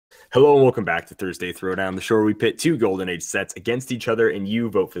Hello and welcome back to Thursday Throwdown, the show where we pit two Golden Age sets against each other and you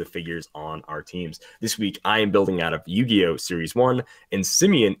vote for the figures on our teams. This week, I am building out of Yu-Gi-Oh! Series 1, and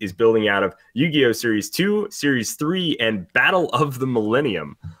Simeon is building out of Yu-Gi-Oh! Series 2, Series 3, and Battle of the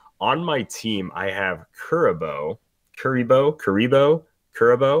Millennium. On my team, I have Kuribo, Kuribo,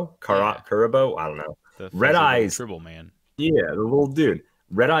 I don't know. The Red Eyes, Tribble Man. yeah, the little dude.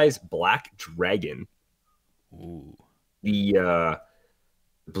 Red Eyes Black Dragon. Ooh. The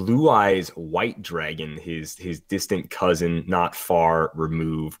Blue Eyes White Dragon, his distant cousin, not far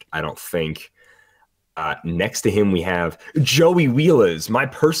removed, I don't think. Next to him, we have Joey Wheeler's, my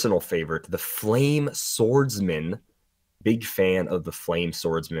personal favorite, the Flame Swordsman. Big fan of the Flame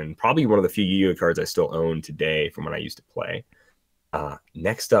Swordsman. Probably one of the few Yu-Gi-Oh cards I still own today from when I used to play.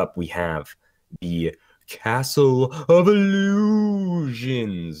 Next up, we have the Castle of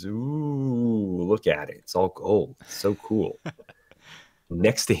Illusions. Ooh, look at it. It's all gold. It's so cool.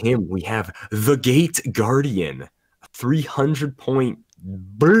 Next to him, we have the Gate Guardian. A 300-point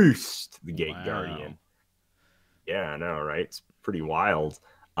boost. The Gate Guardian. Yeah, I know, right? It's pretty wild.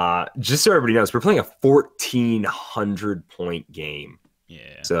 Just so everybody knows, we're playing a 1,400-point game.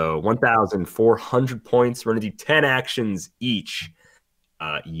 Yeah. So 1,400 points. We're going to do 10 actions each.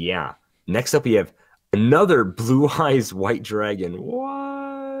 Yeah. Next up, we have another Blue Eyes White Dragon.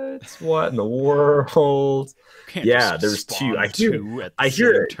 What in the world? Yeah, there's two. I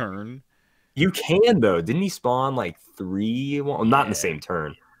hear it. Turn. You can though. Didn't he spawn like 3? Well, not in the same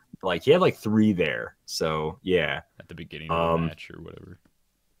turn. Like he had like 3 there. So yeah. At the beginning of the match or whatever.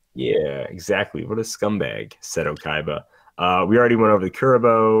 Yeah, exactly. What a scumbag, Seto Kaiba. We already went over the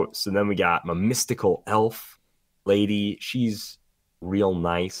Kuribo. So then we got my mystical elf lady. She's real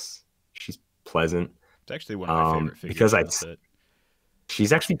nice. She's pleasant. It's actually one of my favorite figures. Because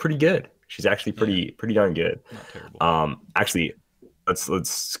she's actually pretty good. She's actually pretty darn good. Not terrible. Actually,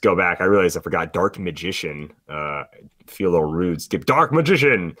 let's go back. I realized I forgot Dark Magician. Feel a little rude. Skip Dark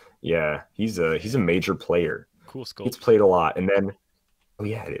Magician. Yeah, he's a major player. Cool sculpt. He's played a lot. And then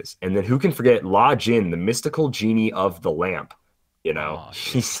yeah, it is. And then who can forget La Jin, the mystical genie of the lamp? You know,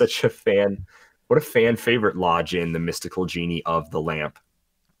 he's such a fan. What a fan favorite, La Jin, the mystical genie of the lamp.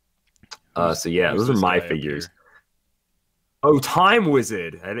 So yeah, those are my figures. Oh, Time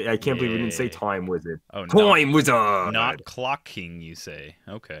Wizard. I can't believe we didn't say Time Wizard. Oh, Time Wizard. Not Clock King, you say.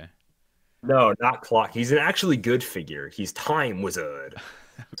 Okay. No, not Clock. He's an actually good figure. He's Time Wizard.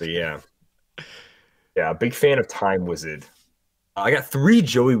 So yeah. Yeah, big fan of Time Wizard. I got 3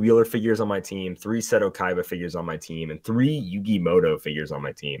 Joey Wheeler figures on my team, 3 Seto Kaiba figures on my team, and 3 Yugi Moto figures on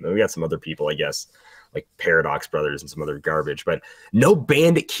my team. And we got some other people, I guess, like Paradox Brothers and some other garbage, but no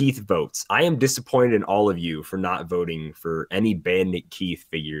Bandit Keith votes. I am disappointed in all of you for not voting for any Bandit Keith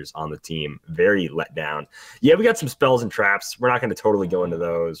figures on the team. Very let down. Yeah, we got some spells and traps. We're not going to totally go into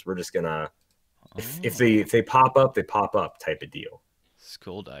those. We're just going to, if they pop up, they pop up type of deal.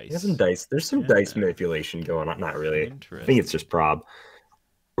 Skull dice. There's some dice. There's some dice manipulation going on. Not really. I think it's just prob.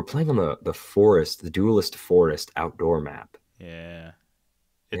 We're playing on the forest, the Duelist Forest outdoor map. Yeah.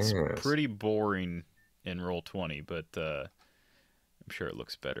 It's pretty boring in Roll20, but I'm sure it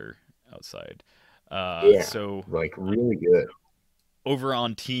looks better outside. So like really good. Over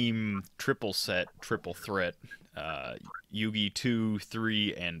on team triple set, triple threat, Yugi 2,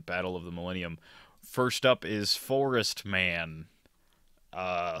 3, and Battle of the Millennium. First up is Forest Man.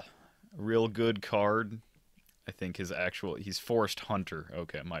 Real good card. I think he's Forest Hunter.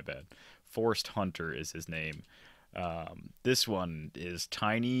 Okay, my bad. Forest Hunter is his name. This one is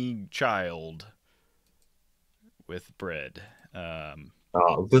Tiny Child with bread.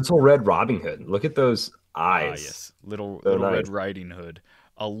 Little Red Robin Hood. Look at those eyes. Yes, little Red Riding Hood.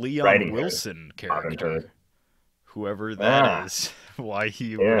 A Leon Wilson character. Whoever that is, why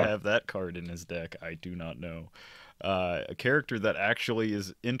he would have that card in his deck, I do not know. A character that actually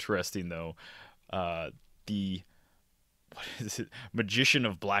is interesting, though. What is it? Magician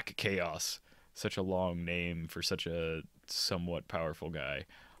of Black Chaos. Such a long name for such a somewhat powerful guy.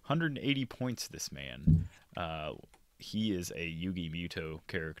 180 points, this man. He is a Yugi Muto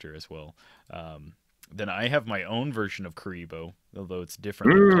character as well. Then I have my own version of Kuribo, although it's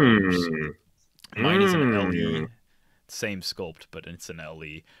different in colors. Mine is an LE. Same sculpt, but it's an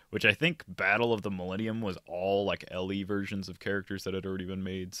LE, which I think Battle of the Millennium was all like LE versions of characters that had already been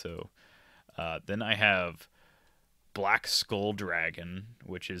made. So then I have Black Skull Dragon,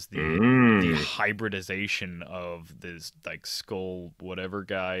 which is the hybridization of this like skull whatever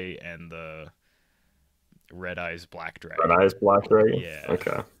guy and the Red Eyes Black Dragon. Red Eyes Black Dragon? Yeah.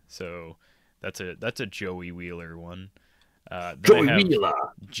 Okay. So that's a Joey Wheeler one. Joey Wheeler.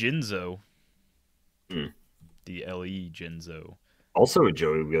 Jinzo. The LE Jinzo. Also a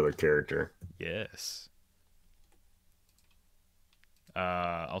Joey Wheeler character. Yes.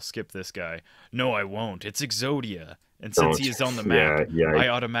 I'll skip this guy. No, I won't. It's Exodia. And since he is on the map, yeah. I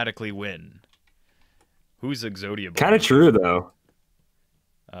automatically win. Who's Exodia? Kind of true, though.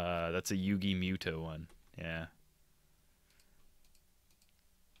 That's a Yugi Muto one. Yeah.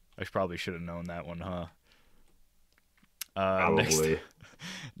 I probably should have known that one, huh? Probably.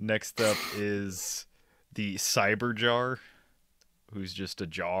 Next up is the Cyber Jar, who's just a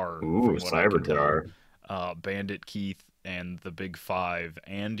jar. Ooh, Cyber Jar. Bandit Keith and the Big Five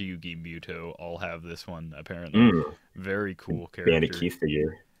and Yugi Muto all have this one, apparently. Very cool character. Bandit Keith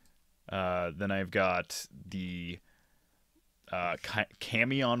figure. Then I've got the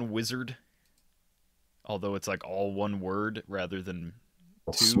Camion Wizard, although it's like all one word rather than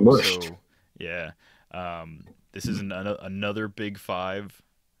two. Smushed. So, yeah. This is another Big Five,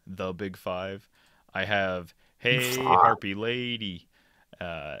 the Big Five. I have, hey, Harpy Lady.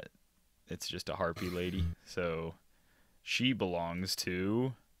 It's just a Harpy Lady. So she belongs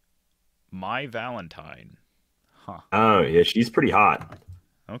to My Valentine. Huh. Oh, yeah, she's pretty hot.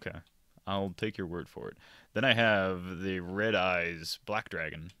 Okay. I'll take your word for it. Then I have the Red Eyes Black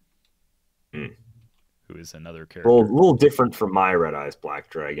Dragon, who is another character. A little different from my Red Eyes Black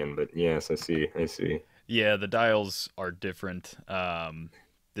Dragon, but yes, I see. Yeah, the dials are different.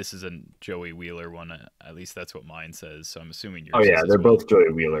 This is a Joey Wheeler one. At least that's what mine says. So I'm assuming yours. Oh yeah, they're both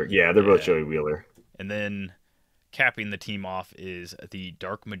Joey Wheeler. Yeah, they're both Joey Wheeler. And then capping the team off is the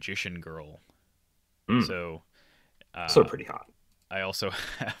Dark Magician Girl. So pretty hot. I also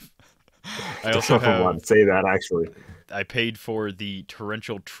have. I want to say that actually. I paid for the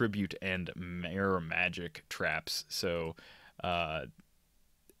Torrential Tribute and Mare Magic traps, so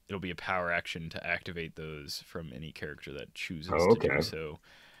it'll be a power action to activate those from any character that chooses to do so.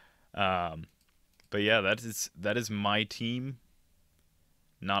 But yeah, that is my team.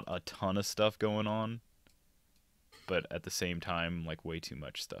 Not a ton of stuff going on, but at the same time, like way too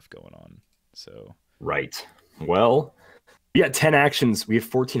much stuff going on. So right. Well, we got 10 actions. We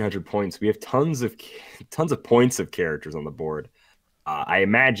have 1,400 points. We have tons of points of characters on the board. I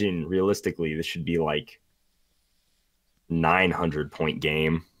imagine realistically this should be like 900 point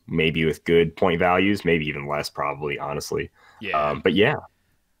game, maybe with good point values, maybe even less, probably, honestly. Yeah. But yeah,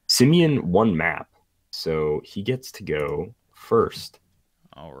 Simeon won map, so he gets to go first.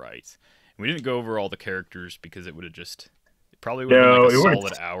 All right. We didn't go over all the characters because it would have probably would have been like a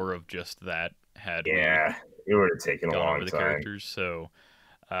solid hour of just that. It would have taken a long time. The characters.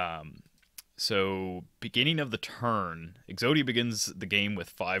 So beginning of the turn, Exodia begins the game with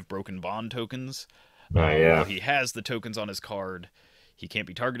 5 broken bond tokens. While he has the tokens on his card, he can't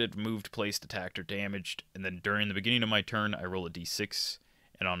be targeted, removed, placed, attacked, or damaged. And then during the beginning of my turn, I roll a d6,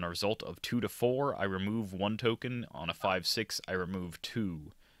 and on a result of 2 to 4, I remove 1 token. On a 5-6, I remove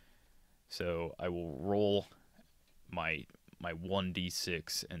 2. So I will roll my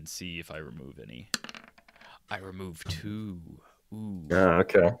 1d6 and see if I remove any. I remove 2. Ooh.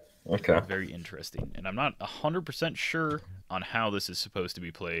 Okay. Very interesting. And I'm not 100% sure on how this is supposed to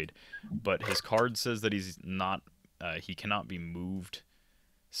be played, but his card says that he's not, he cannot be moved.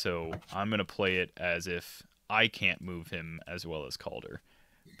 So I'm going to play it as if I can't move him as well as Kalder,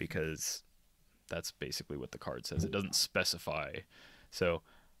 because that's basically what the card says. It doesn't specify. So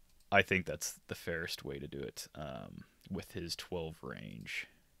I think that's the fairest way to do it, with his 12 range,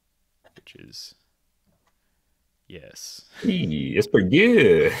 which is... Yes. That's pretty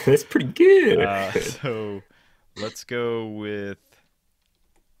good. That's pretty good. So let's go with...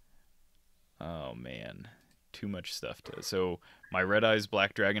 Oh, man. Too much stuff to... So my Red Eyes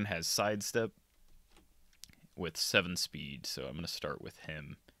Black Dragon has Sidestep with 7 speed. So I'm going to start with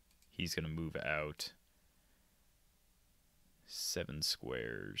him. He's going to move out 7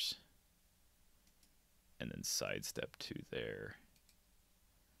 squares. And then Sidestep 2 there.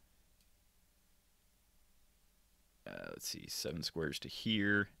 Let's see, 7 squares to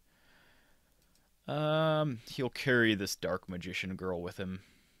here. He'll carry this Dark Magician Girl with him.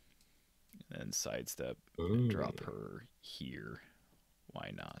 And Sidestep, drop her here.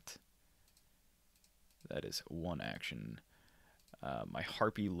 Why not? That is 1 action. My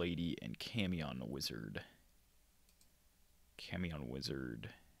Harpy Lady and Camion Wizard.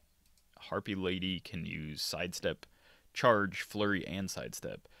 Harpy Lady can use Sidestep, Charge, Flurry, and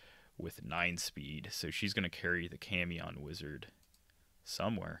Sidestep with 9 speed, so she's going to carry the Camion Wizard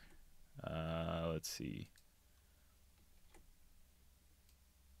somewhere. Let's see.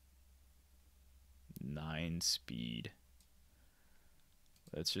 9 speed.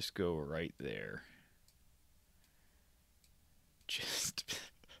 Let's just go right there. Just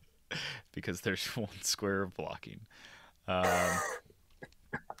because there's 1 square of blocking.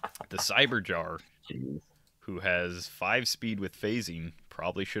 The Cyberjar, Jeez. who has 5 speed with phasing,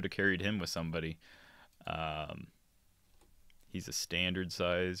 probably should have carried him with somebody. He's a standard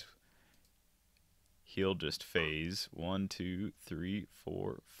size. He'll just phase 1, 2, 3,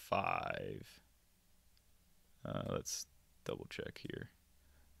 4, 5. Let's double check here.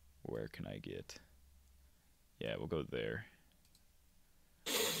 Where can I get? Yeah, we'll go there.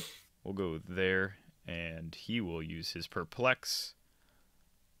 We'll go there, and he will use his Perplex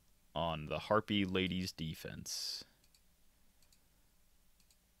on the Harpy Lady's defense.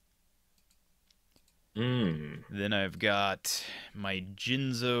 Then I've got my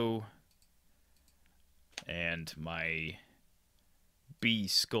Jinzo and my B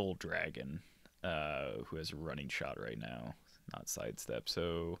Skull Dragon, who has a running shot right now, not sidestep.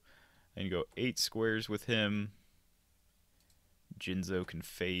 So I can go 8 squares with him. Jinzo can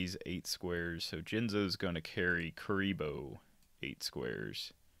phase 8 squares, so Jinzo's going to carry Kuribo 8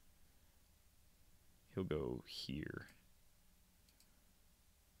 squares. He'll go here.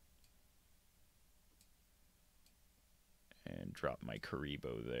 And drop my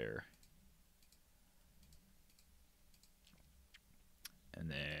Kuribo there. And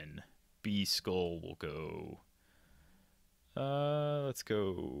then B Skull will go. Let's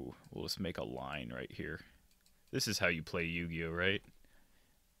go. We'll just make a line right here. This is how you play Yu-Gi-Oh, right?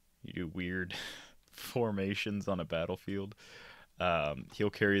 You do weird formations on a battlefield. He'll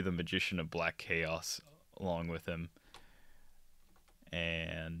carry the Magician of Black Chaos along with him.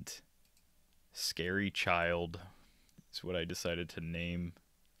 And Scary Child is what I decided to name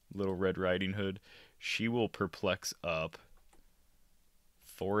Little Red Riding Hood. She will perplex up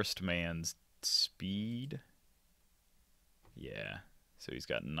Forest Man's speed. Yeah, so he's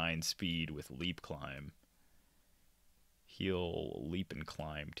got 9 speed with Leap Climb. He'll leap and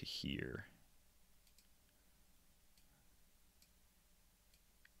climb to here,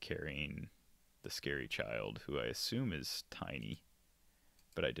 carrying the Scary Child, who I assume is tiny,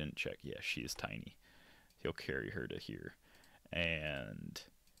 but I didn't check. Yeah, she is tiny. He'll carry her to here, and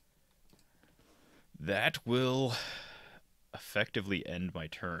that will effectively end my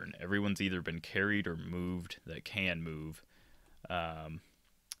turn. Everyone's either been carried or moved that can move. I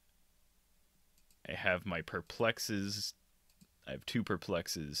have my perplexes. I have 2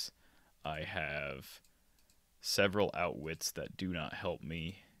 perplexes. I have several outwits that do not help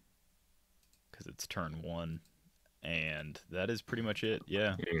me because it's turn 1, and that is pretty much it.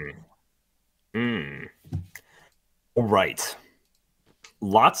 Yeah. All right.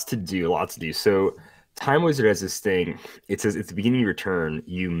 Lots to do. So Time Wizard has this thing. It says at the beginning of your turn,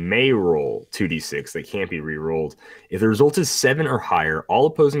 you may roll 2d6 that can't be re-rolled. If the result is 7 or higher, all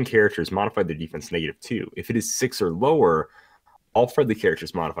opposing characters modify their defense -2. If it is 6 or lower, all friendly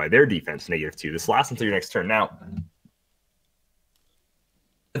characters modify their defense -2. This lasts until your next turn. Now,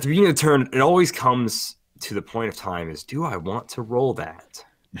 at the beginning of the turn, it always comes to the point of time is, do I want to roll that?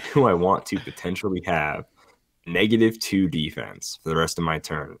 Do I want to potentially have -2 defense for the rest of my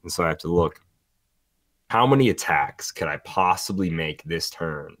turn? And so I have to look, how many attacks could I possibly make this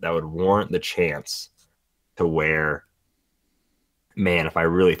turn that would warrant the chance to where, man, if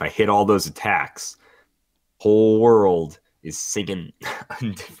I hit all those attacks, whole world is singing a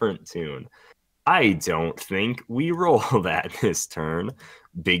different tune. I don't think we roll that this turn.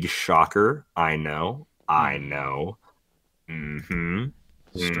 Big shocker. I know.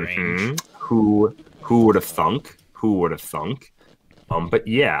 Strange. Who would have thunk? But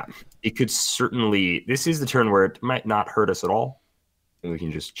yeah, it could certainly. This is the turn where it might not hurt us at all, and we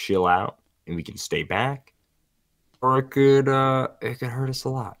can just chill out and we can stay back, or it could hurt us a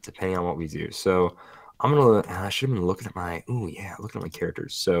lot depending on what we do. So I'm gonna. I should have been looking at my. Looking at my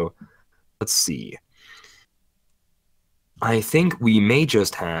characters. So let's see. I think we may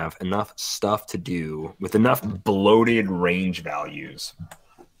just have enough stuff to do with enough bloated range values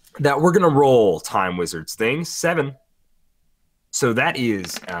that we're gonna roll Time Wizard's thing 7. So that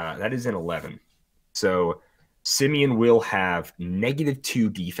is an 11. So Simeon will have -2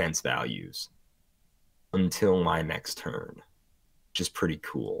 defense values until my next turn, which is pretty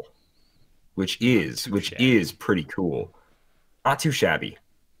cool. Which is pretty cool. Not too shabby.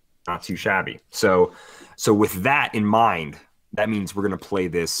 So with that in mind, that means we're gonna play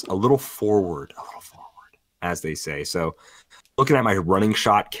this a little forward, as they say. So looking at my running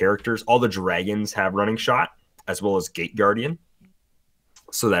shot characters, all the dragons have running shot, as well as Gate Guardian.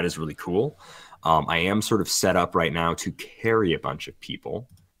 So that is really cool. I am sort of set up right now to carry a bunch of people.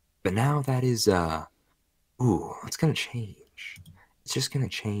 But now that is, it's going to change. It's just going to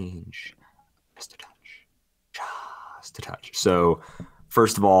change just a touch. So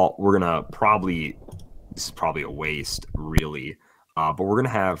first of all, we're going to this is probably a waste, really. But we're going to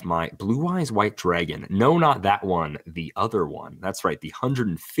have my Blue Eyes White Dragon. No, not that one. The other one. That's right. The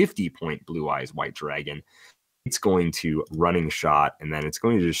 150-point Blue Eyes White Dragon. It's going to running shot, and then it's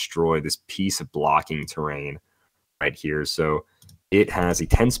going to destroy this piece of blocking terrain right here. So it has a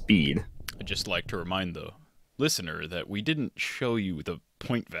 10 speed. I'd just like to remind the listener that we didn't show you the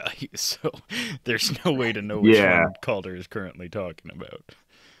point value, so there's no way to know which one Calder is currently talking about.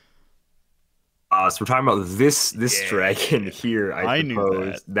 So we're talking about this dragon here. I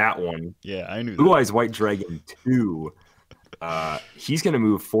knew that one. Yeah, I knew Blue Eyes White Dragon 2. He's going to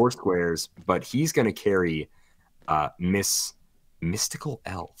move 4 squares, but he's going to carry Mystical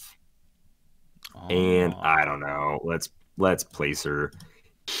Elf. Oh. And I don't know. Let's place her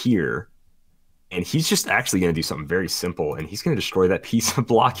here. And he's just actually going to do something very simple, and he's going to destroy that piece of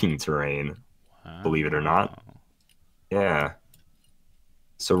blocking terrain. Wow. Believe it or not. Yeah.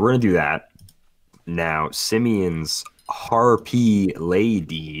 So we're going to do that. Now, Simeon's Harpy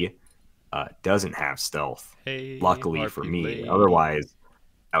Lady doesn't have stealth, luckily for me. Lady. Otherwise,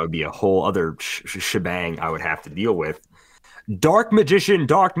 that would be a whole other shebang I would have to deal with. Dark Magician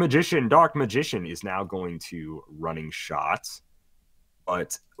is now going to running shots.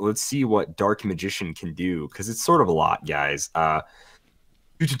 But let's see what Dark Magician can do, because it's sort of a lot, guys. Okay,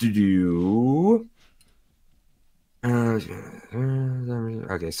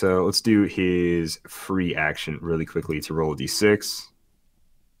 so let's do his free action really quickly to roll a d6.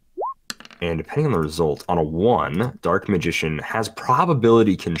 And depending on the result, on a 1, Dark Magician has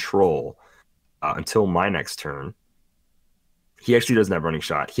probability control until my next turn. He actually doesn't have running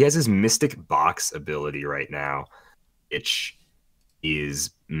shot. He has his Mystic Box ability right now, which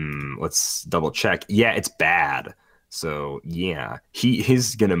is, let's double check. Yeah, it's bad. So, yeah,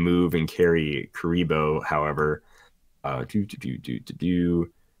 he's going to move and carry Karibo, however. Maybe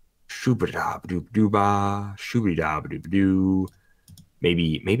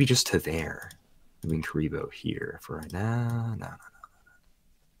just to there. Moving Karibo here for right now. No.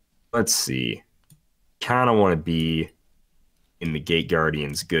 Let's see. Kind of want to be in the Gate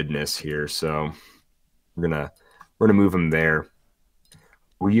Guardian's goodness here, so we're gonna move him there.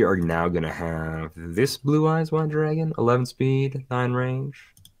 We are now gonna have this Blue Eyes White Dragon, 11 speed, 9 range.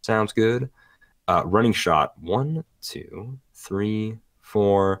 Sounds good. Running shot, 1, 2, 3,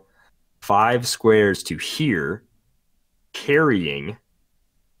 4, 5 squares to here, carrying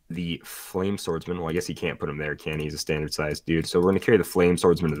the Flame Swordsman. Well, I guess he can't put him there, can he? He's a standard sized dude. So we're going to carry the Flame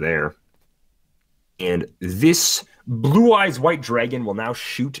Swordsman to there. And this Blue Eyes White Dragon will now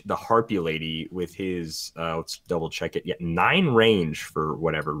shoot the Harpy Lady with his, let's double check it, 9 range for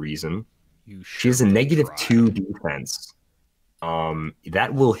whatever reason. She has a -2 defense.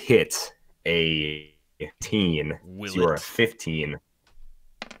 That will hit a 15. You're a 15.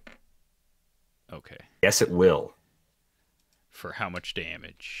 Okay. Yes, it will. For how much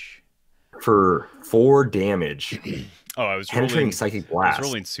damage? For 4 damage. Oh, I was penetrating psychic blast. I was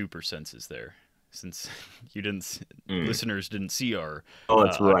rolling super senses there, since you didn't, listeners didn't see our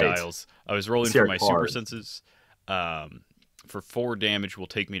dials. I was rolling for my super senses. For 4 damage will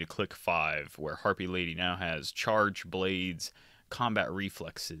take me to click 5, where Harpy Lady now has Charge, Blades, Combat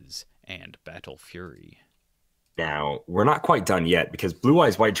Reflexes, and Battle Fury. Now, we're not quite done yet, because Blue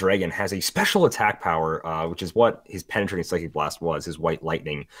Eyes White Dragon has a special attack power, which is what his Penetrating Psychic Blast was, his White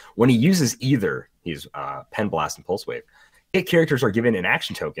Lightning. When he uses either his Pen Blast and Pulse Wave, 8 characters are given an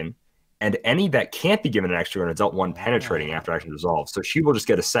action token, and any that can't be given an action token are dealt 1 penetrating after action resolves. So she will just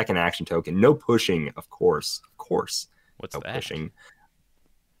get a second action token. No pushing, of course. Of course. What's no that? Pushing.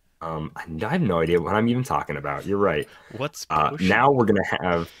 I have no idea what I'm even talking about. You're right. What's now we're going to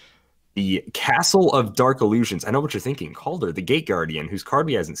have the Castle of Dark Illusions. I know what you're thinking. Calder, the Gate Guardian, whose card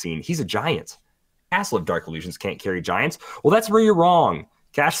we hasn't seen. He's a giant. Castle of Dark Illusions can't carry giants. Well, that's where you're wrong.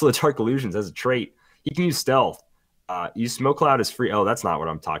 Castle of Dark Illusions has a trait. He can use stealth. Use Smoke Cloud as free. Oh, that's not what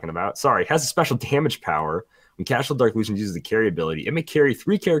I'm talking about. Sorry. It has a special damage power. When Casual Dark Illusions uses the carry ability, it may carry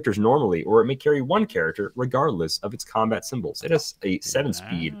 3 characters normally, or it may carry 1 character regardless of its combat symbols. It has a 7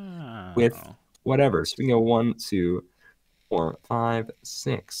 speed with whatever. So we can go 1, 2, 4, 5,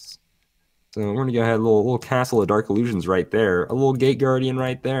 6. So we're going to go ahead, a little Castle of Dark Illusions right there. A little Gate Guardian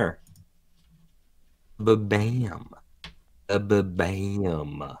right there. Ba-bam.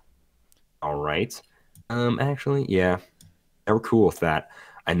 Ba-bam. All right. Actually, yeah. We're cool with that.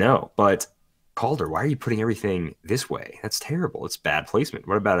 I know, but Calder, why are you putting everything this way? That's terrible. It's bad placement.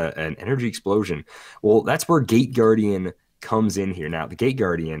 What about an energy explosion? Well, that's where Gate Guardian comes in here. Now, the Gate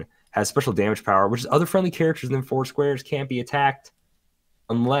Guardian has special damage power, which is other friendly characters than 4 squares can't be attacked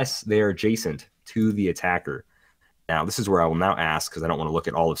unless they are adjacent to the attacker. Now, this is where I will now ask, because I don't want to look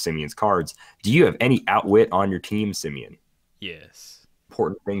at all of Simeon's cards. Do you have any Outwit on your team, Simeon? Yes.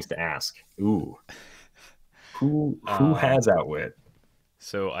 Important things to ask. Ooh. Who has Outwit?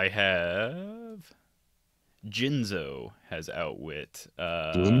 So I have Jinzo has Outwit.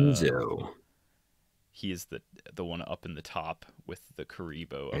 Jinzo. He is the one up in the top with the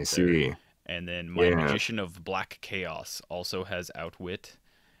Karibo up I there. see. And then my Magician of Black Chaos also has Outwit.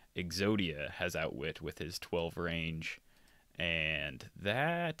 Exodia has Outwit with his 12 range. And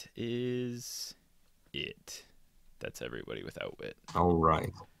that is it. That's everybody with Outwit. All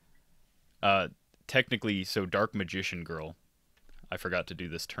right. Technically, so Dark Magician Girl. I forgot to do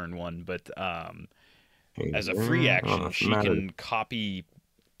this turn 1, but as a free action, she can copy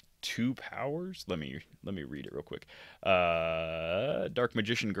 2 powers. Let me read it real quick. Dark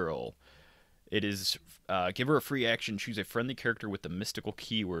Magician Girl. It is give her a free action. Choose a friendly character with the mystical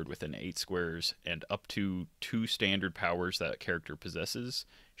keyword within 8 squares and up to 2 standard powers that character possesses.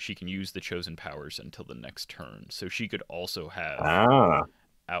 She can use the chosen powers until the next turn. So she could also have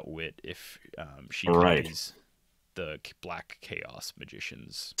Outwit if she copies the Black Chaos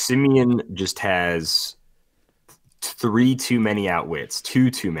Magicians. Simeon just has 3 too many Outwits,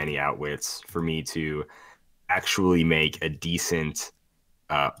 2 too many Outwits for me to actually make a decent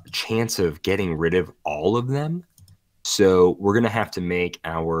chance of getting rid of all of them. So we're going to have to make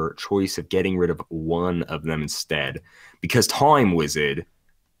our choice of getting rid of one of them instead, because Time Wizard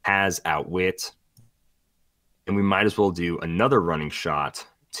has Outwit, and we might as well do another running shot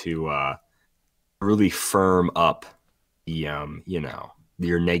to really firm up the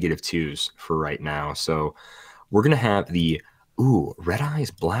your -2s for right now. So we're going to have the Red Eye's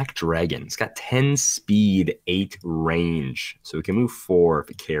Black Dragon. It's got 10 speed, 8 range. So it can move 4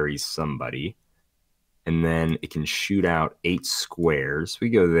 if it carries somebody. And then it can shoot out 8 squares. We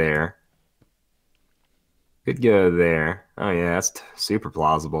go there. Could go there. Oh, yeah, that's super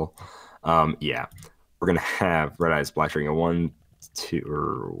plausible. Yeah. We're going to have Red Eye's Black Dragon 1,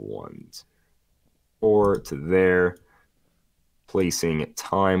 2, 4 to there. Placing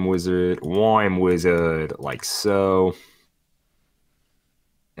Time Wizard, Wine Wizard, like so.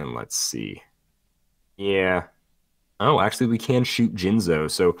 And let's see. Yeah. Oh, actually, we can shoot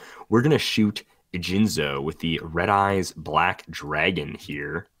Jinzo. So we're going to shoot Jinzo with the Red Eyes Black Dragon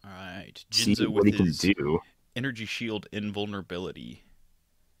here. All right. Jinzo see what he can do. Energy Shield Invulnerability.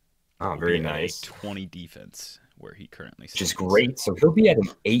 Oh, very nice. 20 defense where he currently stands. Which is great. So he'll be at an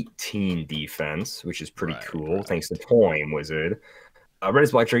 18 defense, which is pretty cool, thanks to Time Wizard. Red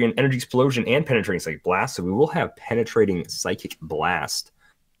Eyes Black Dragon, Energy Explosion, and Penetrating Psychic Blast. So we will have Penetrating Psychic Blast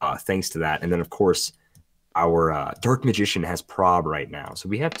thanks to that. And then, of course, our Dark Magician has Prob right now. So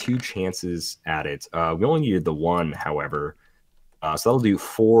we have 2 chances at it. We only needed the 1, however. So that'll do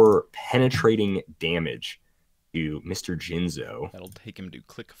 4 penetrating damage to Mr. Jinzo. That'll take him to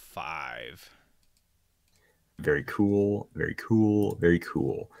click 5. Very cool. Very cool. Very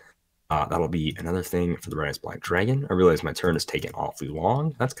cool. That'll be another thing for the Red Eyes Black Dragon. I realize my turn is taking awfully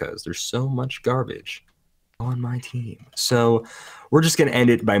long. That's because there's so much garbage on my team. So we're just going to end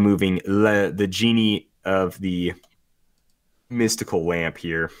it by moving the genie of the mystical lamp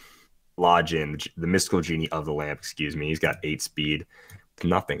here. Lodgin, the mystical genie of the lamp, excuse me. He's got 8 speed.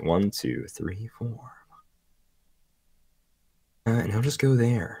 Nothing. 1, 2, 3, 4. And he'll just go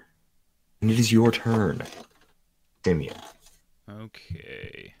there. And it is your turn, Simeon.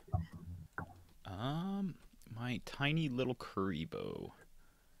 Okay. My tiny little Karibo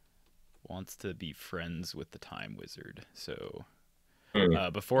wants to be friends with the Time Wizard. So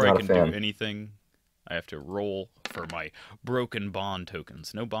before I can do anything, I have to roll for my broken bond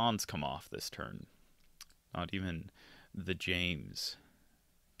tokens. No bonds come off this turn. Not even the James.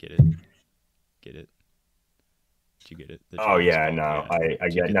 Get it? Get it? Did you get it? Oh yeah, bond? No, yeah. I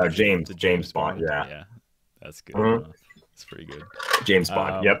get no James Bond. Yeah, yeah, that's good. That's pretty good. James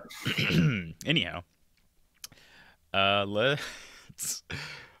Bond. Yep. Anyhow, let's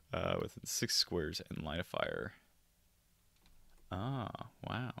within 6 squares and line of fire. Ah,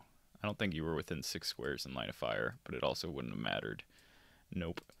 wow. I don't think you were within 6 squares in line of fire, but it also wouldn't have mattered.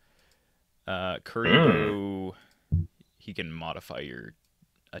 Nope. Karibo, he can modify your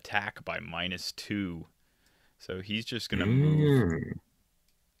attack by -2. So he's just going to move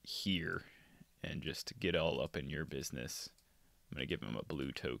here and just get all up in your business. I'm going to give him a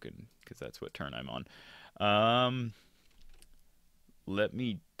blue token because that's what turn I'm on. Let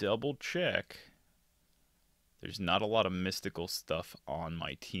me double check. There's not a lot of mystical stuff on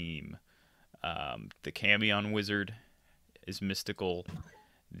my team. The Camion Wizard is mystical.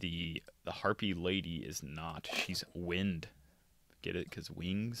 The Harpy Lady is not. She's wind. Get it? Because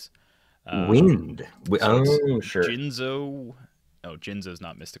wings. Wind. So sure. Jinzo. No, Jinzo's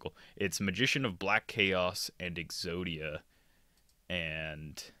not mystical. It's Magician of Black Chaos and Exodia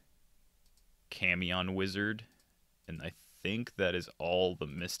and Camion Wizard, and I think that is all the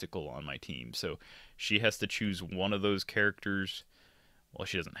mystical on my team. So she has to choose one of those characters. Well,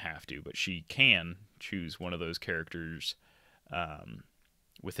 she doesn't have to, but she can choose one of those characters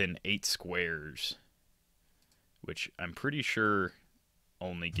within 8 squares, which I'm pretty sure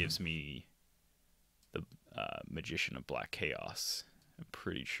only gives me the Magician of Black Chaos. I'm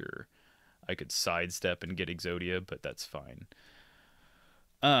pretty sure I could sidestep and get Exodia, but that's fine.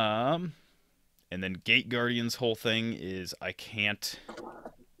 And then Gate Guardian's whole thing is I can't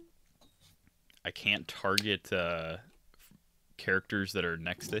target characters that are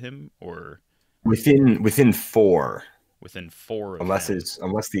next to him, or within 4. Within 4 of unless him.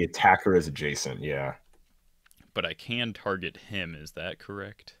 unless the attacker is adjacent, yeah. But I can target him, is that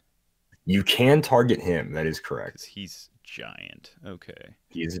correct? You can target him, that is correct. 'Cause he's giant. Okay.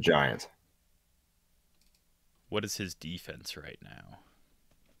 He is a giant. What is his defense right now?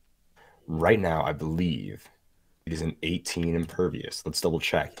 Right now, I believe it is an 18 impervious. Let's double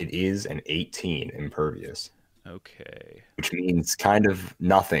check. It is an 18 impervious. Okay. Which means kind of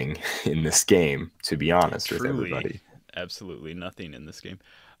nothing in this game, to be honest. Truly, with everybody. Absolutely nothing in this game.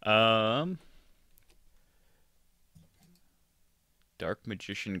 Dark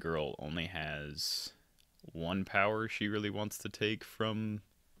Magician Girl only has 1 power she really wants to take from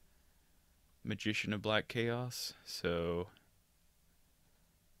Magician of Black Chaos, so...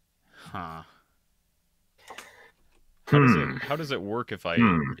 Huh. How does it work if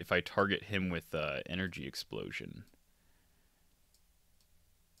I target him with Energy Explosion?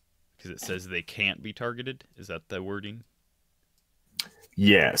 Because it says they can't be targeted? Is that the wording?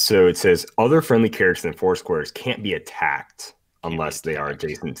 Yeah, so it says other friendly characters in 4 squares can't be attacked unless they are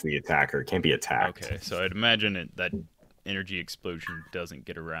adjacent to the attacker. Can't be attacked. Okay, so I'd imagine that Energy Explosion doesn't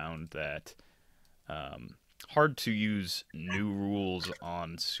get around that. Hard to use new rules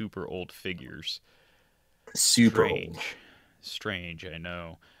on super old figures. Super Strange, I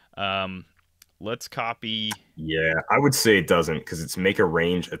know. Let's copy. Yeah, I would say it doesn't, because it's make a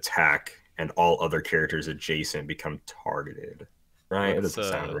range attack and all other characters adjacent become targeted. Right? It doesn't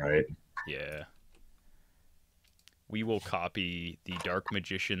sound right. Yeah. We will copy the Dark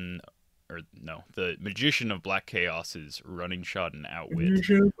Magician, or no, the Magician of Black Chaos's running shot and outwit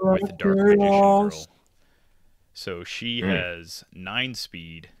with Dark Magician Girl. So she has 9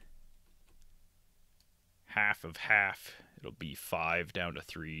 speed. Half of half. It'll be 5 down to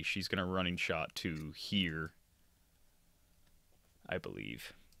 3. She's going to running shot to here, I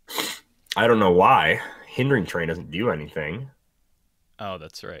believe. I don't know why. Hindering Train doesn't do anything. Oh,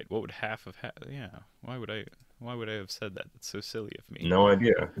 that's right. What would half of half? Yeah. Why would I have said that? That's so silly of me. No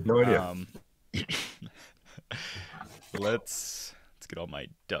idea. Let's get all my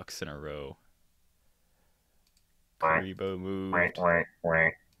ducks in a row. Karibo moved.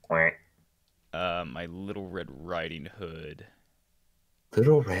 My Little Red Riding Hood.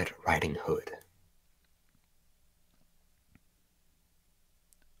 Little Red Riding Hood.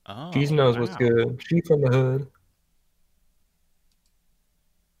 Oh, she knows what's good. She from the hood.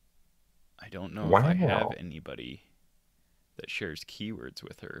 I don't know if I have anybody that shares keywords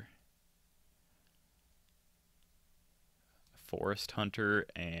with her. Forest Hunter,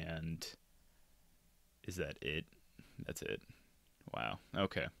 and is that it? That's it. Wow.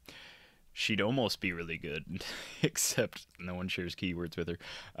 Okay. She'd almost be really good, except no one shares keywords with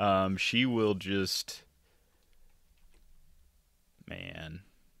her. She will just... Man.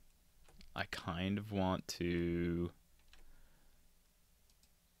 I kind of want to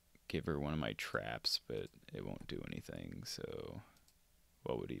give her one of my traps, but it won't do anything, so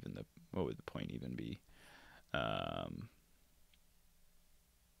what would the point even be?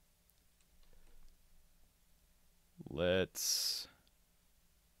 Let's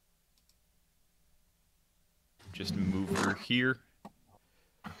just move her here.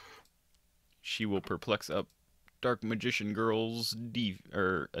 She will perplex up Dark Magician Girl's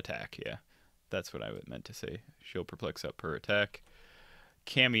attack. Yeah, that's what I meant to say. She'll perplex up her attack.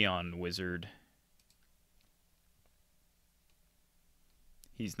 Camion Wizard.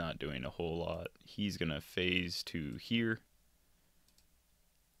 He's not doing a whole lot. He's going to phase to here.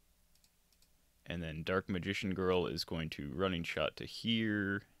 And then Dark Magician Girl is going to running shot to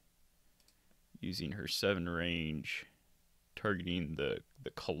here, using her 7 range, targeting the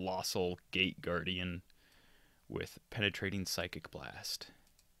colossal Gate Guardian with Penetrating Psychic Blast.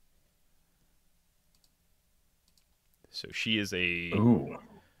 So she is a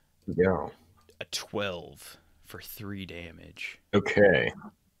 12 for 3 damage. Okay.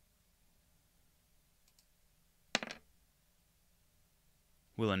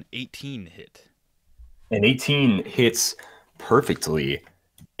 Will an 18 hit? An 18 hits perfectly.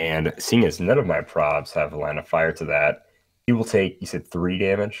 And seeing as none of my props have a line of fire to that, he will take, you said 3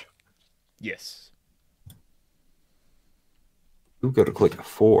 damage? Yes. We'll go to click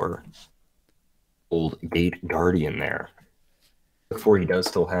 4. Old Gate Guardian there. Before he does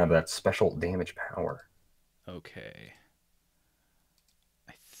still have that special damage power. Okay.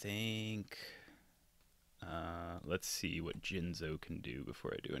 I think... let's see what Jinzo can do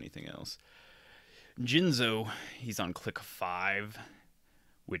before I do anything else. Jinzo, he's on click 5,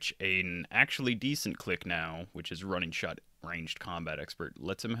 which an actually decent click now, which is running shot ranged combat expert,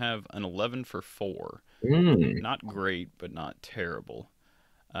 lets him have an 11 for 4. Not great, but not terrible.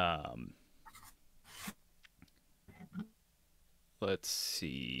 Let's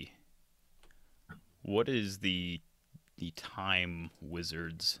see. What is the time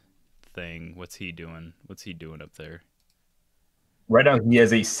wizards thing? What's he doing? What's he doing up there? Right now he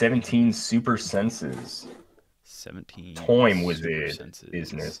has a 17 super senses. 17 time wizard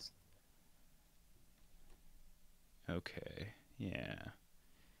business. Okay. Yeah.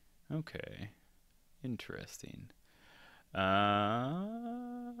 Okay. Interesting.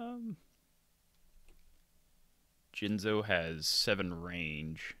 Jinzo has 7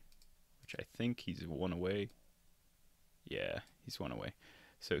 range, which I think he's 1 away. Yeah, he's 1 away.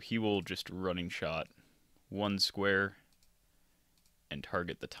 So he will just running shot 1 square and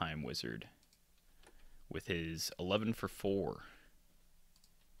target the time wizard with his 11 for 4.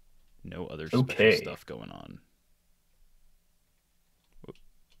 No other special stuff going on.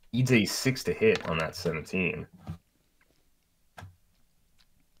 Needs a 6 to hit on that 17.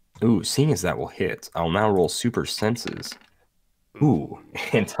 Ooh, seeing as that will hit, I'll now roll super senses. Ooh,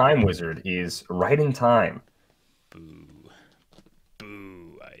 and time wizard is right in time. Boo.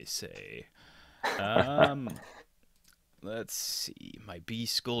 Boo, I say. Let's see. My B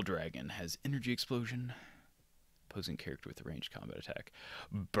Skull Dragon has energy explosion. Opposing character with a ranged combat attack.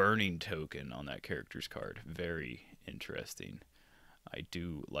 Burning token on that character's card. Very interesting. I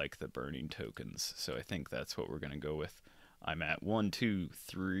do like the burning tokens, so I think that's what we're going to go with. I'm at 1, 2,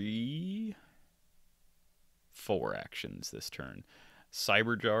 3, 4 actions this turn.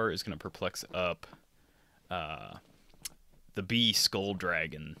 Cyberjar is going to perplex up the B Skull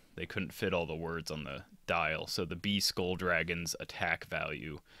Dragon. They couldn't fit all the words on the dial, so the B Skull Dragon's attack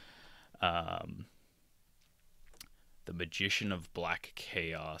value. The Magician of Black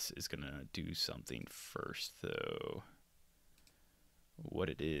Chaos is going to do something first, though. What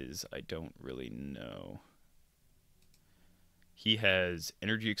it is, I don't really know. He has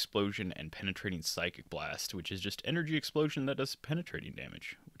Energy Explosion and Penetrating Psychic Blast, which is just Energy Explosion that does penetrating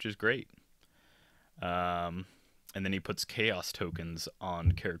damage, which is great. And then he puts Chaos tokens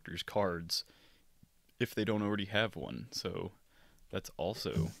on characters' cards if they don't already have one, so that's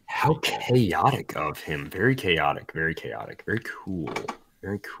also... How chaotic of him. Very chaotic, very chaotic. Very cool.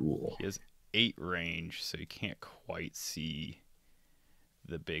 Very cool. He has 8 range, so you can't quite see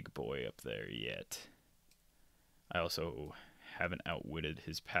the big boy up there yet. I also haven't outwitted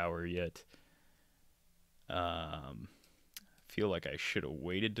his power yet. Feel like I should have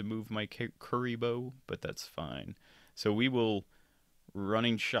waited to move my Kuriboh, but that's fine. So we will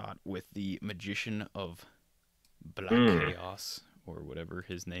running shot with the Magician of Black Chaos, or whatever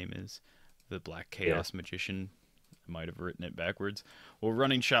his name is. The Black Chaos Magician. I might have written it backwards. We'll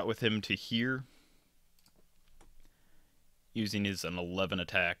running shot with him to here. Using his an 11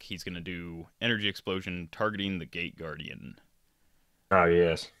 attack, he's going to do Energy Explosion, targeting the Gate Guardian. Oh,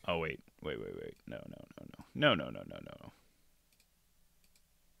 yes. Oh, wait. No.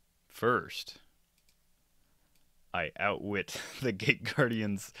 First, I outwit the Gate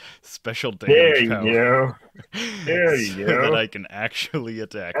Guardian's special damage power. There you go. So that I can actually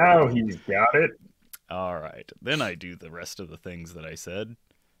attack. Oh, he's got it. All right. Then I do the rest of the things that I said.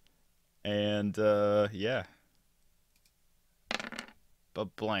 And, yeah.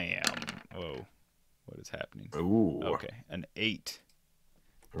 Ba-blam. Whoa. What is happening? Ooh. Okay. An 8.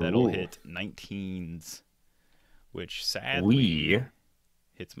 That'll hit 19s. Which sadly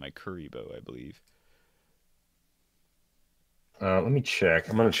hits my Kuriboh, I believe. Let me check.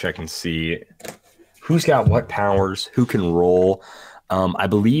 I'm going to check and see who's got what powers, who can roll. I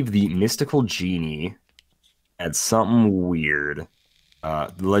believe the Mystical Genie had something weird.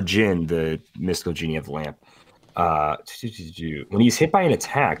 Legend, the Mystical Genie of the Lamp. When he's hit by an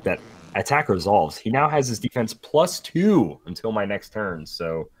attack, that attack resolves. He now has his defense +2 until my next turn.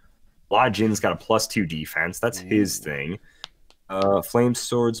 So Lajin's got a +2 defense. That's his thing. Flame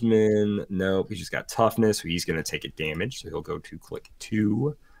Swordsman, nope. He's just got toughness, so he's going to take a damage. So he'll go to click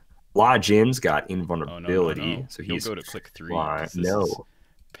 2. Lajin's got invulnerability, so he'll he's go to click 3. No.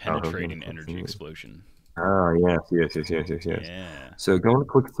 Penetrating energy explosion. Oh, yes. Yeah. So going to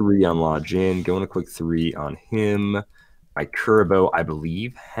click 3 on La Jin, going to click 3 on him. My Kuribo, I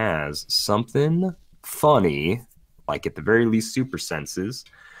believe, has something funny, like at the very least, super senses.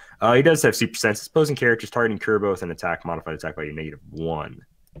 He does have super senses. Opposing characters targeting Kuribo with an attack, modified attack by -1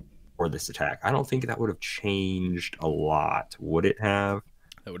 for this attack. I don't think that would have changed a lot. Would it have?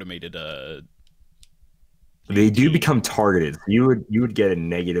 That would have made it They do 18. become targeted. You would get a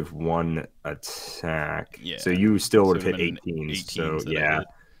 -1 attack. Yeah. So you still would So have hit it 18s. 18s So that I yeah, hit.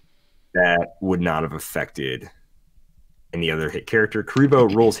 that would not have affected any other hit character.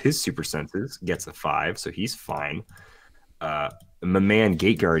 Kuribo rolls his super senses, gets a 5, so he's fine. My man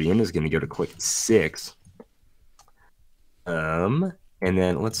Gate Guardian is going to go to click 6. And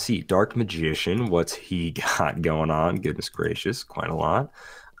then let's see, Dark Magician, what's he got going on? Goodness gracious, quite a lot.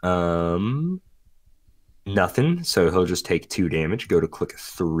 Nothing, so he'll just take 2 damage, go to click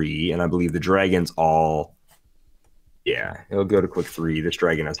 3, and I believe the dragon's all... Yeah, he'll go to click 3. This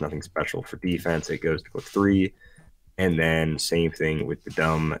dragon has nothing special for defense. It goes to click 3. And then same thing with the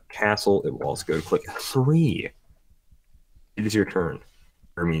dumb castle. It will also go to click 3. It is your turn.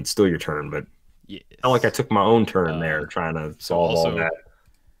 I mean, it's still your turn, but yes. Not like I took my own turn there trying to solve all that.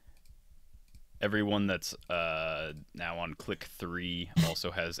 Everyone that's now on click 3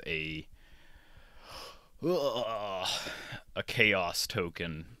 also has a chaos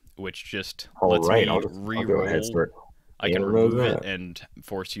token, which just lets me re-roll. I can remove it and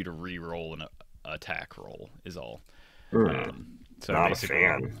force you to re-roll an attack roll is all. So Not basically, a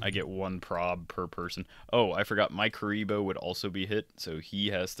fan. I get 1 prob per person. Oh, I forgot my Kuribo would also be hit, so he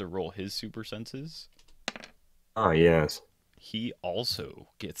has to roll his super senses. Oh, yes. He also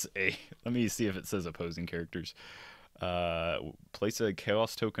gets a... Let me see if it says opposing characters. Place a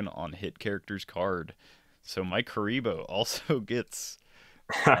chaos token on hit character's card. So my Kuribo also gets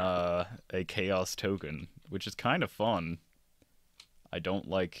a chaos token, which is kind of fun. I don't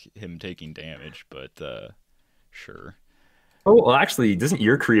like him taking damage, but sure. Oh, well, actually, doesn't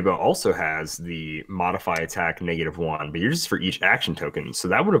your Kuribo also has the modify attack -1, but yours is for each action token, so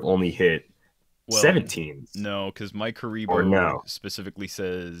that would have only hit 17. No, because my Kuribo specifically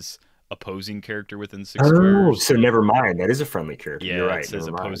says opposing character within 6 squares. Oh, so never mind. That is a friendly character. Yeah, You're right. it says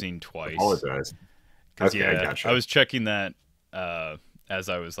opposing twice. I apologize. Okay, I gotcha. I was checking that as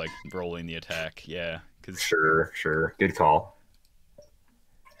I was like rolling the attack. Yeah, because sure, good call.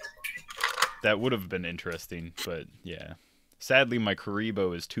 That would have been interesting, but yeah. Sadly, my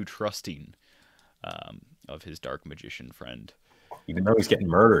Kuribo is too trusting of his dark magician friend. Even though he's getting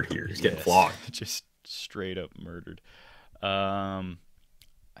murdered here, he's getting flogged. Just straight up murdered. I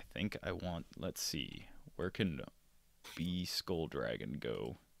think I want. Let's see, where can B Skull Dragon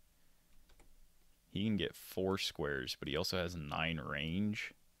go? He can get 4 squares, but he also has 9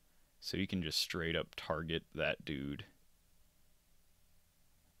 range, so you can just straight up target that dude.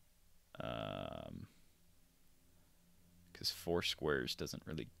 Because 4 squares doesn't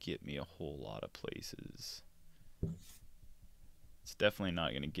really get me a whole lot of places. It's definitely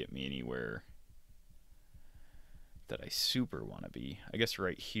not going to get me anywhere that I super want to be. I guess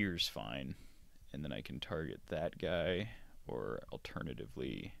right here's fine, and then I can target that guy, or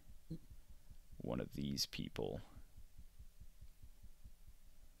alternatively one of these people.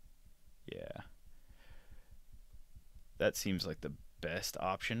 Yeah. That seems like the best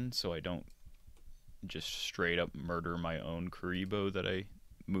option, so I don't just straight up murder my own Kuribo that I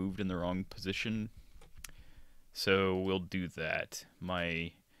moved in the wrong position. So we'll do that.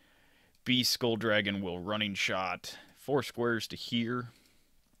 My Beast Skull Dragon will running shot 4 squares to here.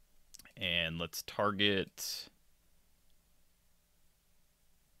 And let's target...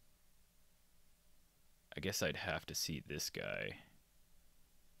 I guess I'd have to see this guy.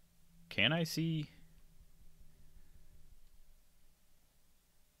 Can I see?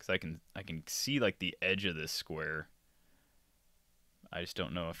 Because I can see like the edge of this square. I just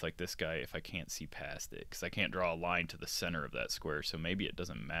don't know if like this guy, if I can't see past it, because I can't draw a line to the center of that square, so maybe it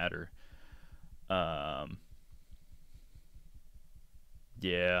doesn't matter.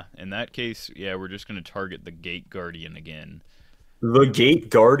 Yeah, in that case, yeah, we're just going to target the Gate Guardian again. The Gate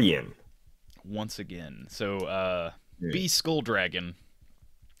Guardian. Once again. So, Beast Skull Dragon,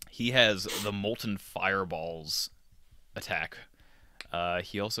 he has the Molten Fireballs attack.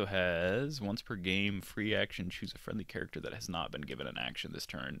 He also has, once per game, free action, choose a friendly character that has not been given an action this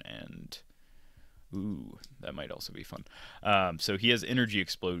turn, and... Ooh, that might also be fun. So he has Energy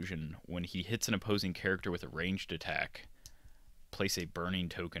Explosion. When he hits an opposing character with a ranged attack, place a burning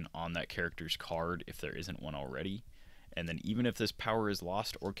token on that character's card if there isn't one already. And then even if this power is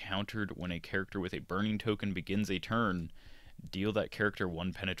lost or countered when a character with a burning token begins a turn, deal that character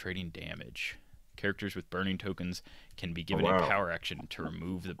 1 penetrating damage. Characters with burning tokens can be given a power action to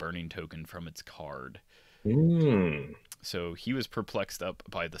remove the burning token from its card. So he was perplexed up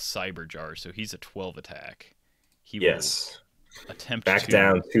by the Cyber Jar, so he's a 12 attack. He will attempt back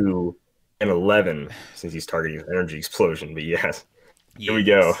down to an 11 since he's targeting Energy Explosion, but yes. Here we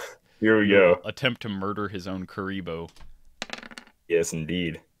go. Here we go. Attempt to murder his own Kuriboh. Yes,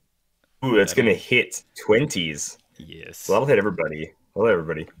 indeed. Ooh, that's going to hit 20s. Yes. Well, that'll hit everybody.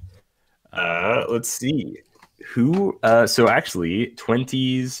 Let's see. Who? So actually,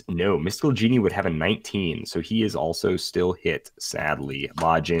 20s. No, Mystical Genie would have a 19, so he is also still hit. Sadly,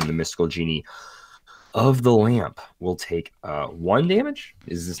 Lodgin, the Mystical Genie of the Lamp, will take 1 damage.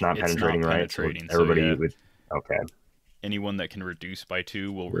 Is this not penetrating? Right? So everybody with okay. Anyone that can reduce by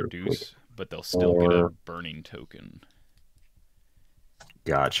 2 will reduce, but they'll still get a burning token.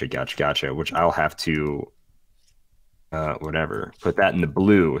 Gotcha. Which I'll have to. Whatever. Put that in the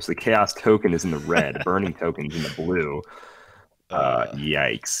blue. So the chaos token is in the red. Burning token's in the blue.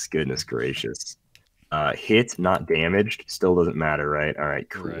 Yikes. Goodness gracious. Hit, not damaged. Still doesn't matter, right? All right,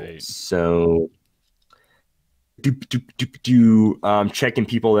 cool. Right. So checking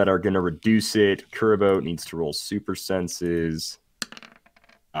people that are going to reduce it. Kuriboh needs to roll super senses.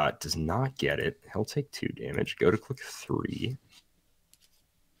 Does not get it. He'll take 2 damage. Go to click 3.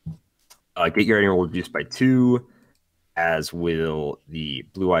 Get your annual reduced by 2. As will the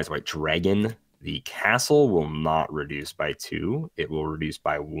Blue Eyes White Dragon. The castle will not reduce by 2. It will reduce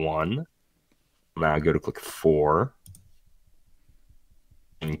by 1. Now go to click 4.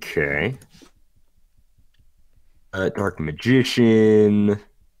 Okay. Dark Magician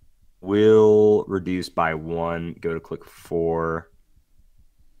will reduce by 1. Go to click 4.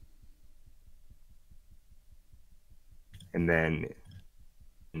 And then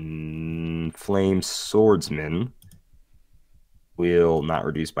Flame Swordsman will not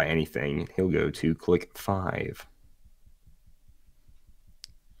reduce by anything. He'll go to click 5.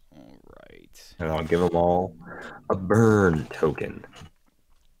 All right. And I'll give them all a burn token.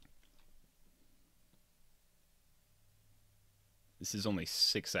 This is only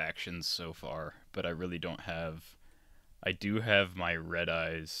 6 actions so far, but I really don't have... I do have my Red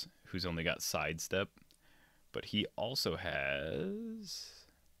Eyes, who's only got Sidestep, but he also has...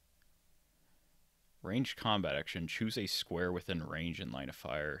 Ranged combat action. Choose a square within range and line of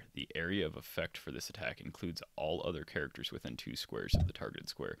fire. The area of effect for this attack includes all other characters within 2 squares of the targeted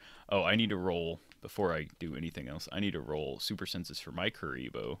square. Oh, I need to roll, before I do anything else, I need to roll super senses for my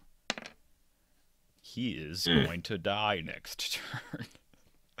Kuriboh. He is going to die next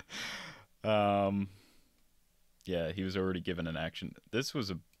turn. Yeah, he was already given an action. This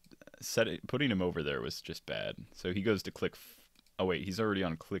was putting him over there was just bad. So he goes to click... Oh, wait, he's already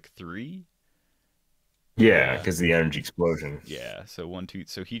on click 3? Yeah, because of the energy explosion. Yeah, so 1, 2.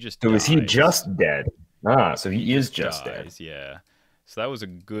 So he just. So dies. Is he just dead? So he is just dead. Yeah. So that was a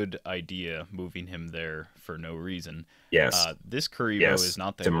good idea, moving him there for no reason. Yes. This Kuriboh is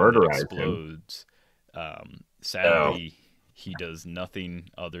not the one that explodes. Sadly, he does nothing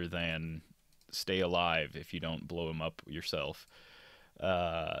other than stay alive if you don't blow him up yourself.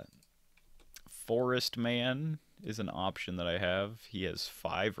 Forest Man is an option that I have. He has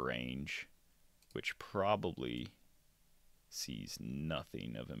 5 range, which probably sees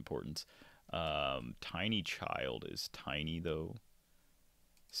nothing of importance. Tiny Child is tiny, though.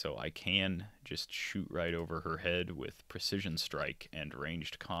 So I can just shoot right over her head with Precision Strike and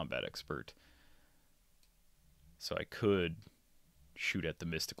Ranged Combat Expert. So I could shoot at the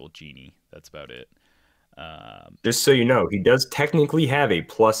Mystical Genie. That's about it. Just so you know, he does technically have a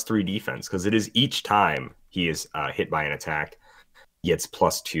 +3 defense, because it is each time he is hit by an attack. Gets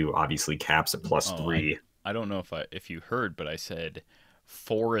 +2, obviously caps at +3. I don't know if you heard, but I said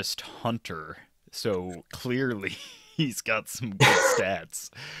Forest Hunter. So clearly he's got some good stats.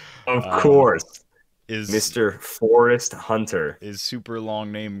 Of course. Is Mr. Forest Hunter. Is super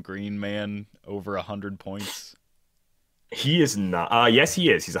long name Green Man over 100 points? He is not. Yes, he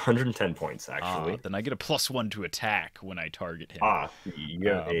is. He's 110 points, actually. Then I get a +1 to attack when I target him. You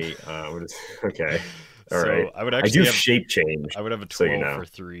have what is... Okay. All so right. I would actually have shape change. I would have a 12 for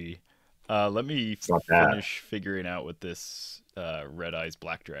 3. Let me finish figuring out what this Red Eyes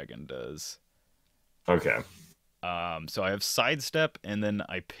Black Dragon does. Okay. So I have Sidestep, and then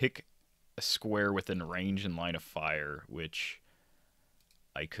I pick a square within range and line of fire, which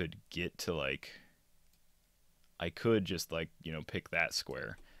I could get to, like... I could just, like, pick that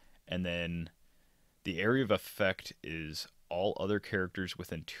square. And then the area of effect is all other characters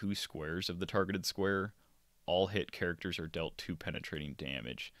within 2 squares of the targeted square. All hit characters are dealt 2 penetrating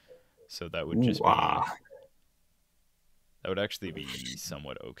damage. So that would just be... That would actually be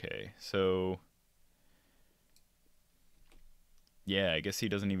somewhat okay. So Yeah, I guess he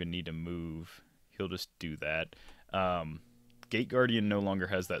doesn't even need to move. He'll just do that. Gate Guardian no longer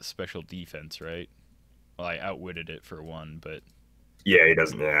has that special defense, right? Well, I outwitted it for one, but... Yeah, he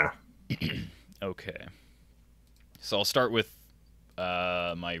doesn't, yeah. Okay. So I'll start with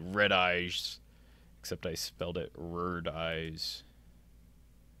my red eyes, except I spelled it Rerd eyes.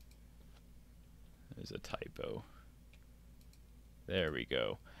 There's a typo. There we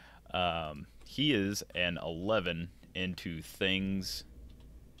go. He is an 11 into things.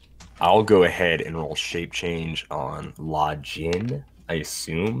 I'll go ahead and roll shape change on La Jin. I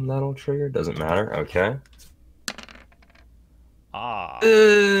assume that'll trigger. Doesn't matter. Okay. Ah.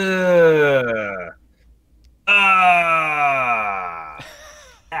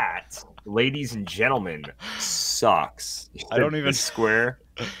 That, ladies and gentlemen, sucks. I don't even square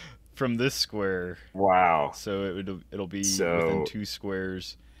from this square. Wow. So it'll be within 2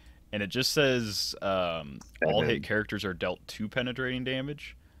 squares, and it just says all hit characters are dealt 2 penetrating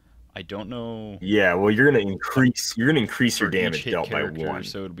damage. I don't know. Yeah, well, you're gonna increase your damage dealt by 1,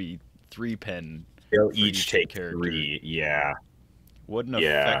 so it'll be 3 pen. They'll each take 3. Yeah. What an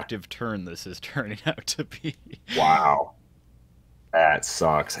effective turn this is turning out to be. Wow. That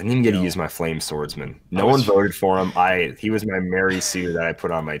sucks. I didn't even get to use my Flame Swordsman. No one voted for him. He was my Mary Sue that I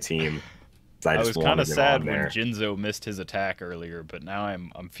put on my team. I was kind of sad when Jinzo missed his attack earlier, but now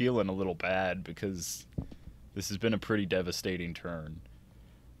I'm feeling a little bad because this has been a pretty devastating turn.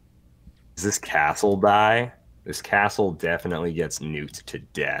 Does this castle die? This castle definitely gets nuked to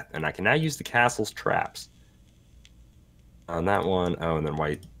death, and I can now use the castle's traps. On that one, oh, and then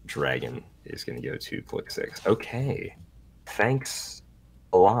White Dragon is going to go to click 6. Okay. Thanks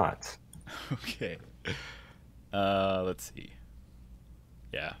a lot. Okay. Let's see.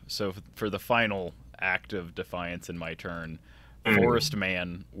 Yeah, so for the final act of defiance in my turn, Forest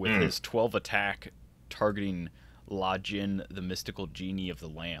Man with his 12 attack targeting La Jin, the mystical genie of the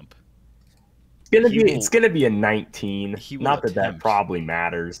lamp. It's gonna be a 19. Not that probably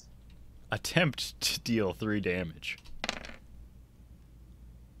matters. Attempt to deal 3 damage.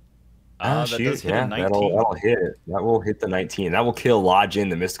 Shoot, yeah, that'll hit it. That will hit the 19. That will kill La Jin,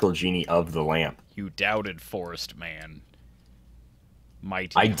 the mystical genie of the lamp. You doubted Forest Man.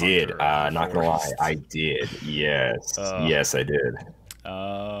 Mighty I did. Not gonna lie, I did. Yes, yes, I did.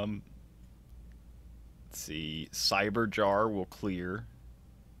 Let's see. Cyber Jar will clear.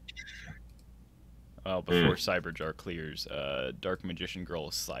 Well, before Cyber Jar clears, Dark Magician Girl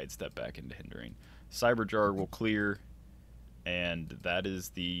will sidestep back into hindering. Cyber Jar will clear, and that is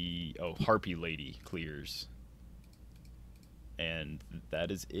the Harpy Lady clears, and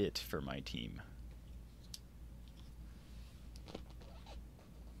that is it for my team.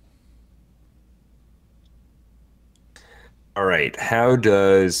 All right, how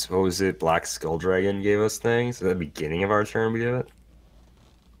does, what was it, Black Skull Dragon gave us things? At the beginning of our turn we did it?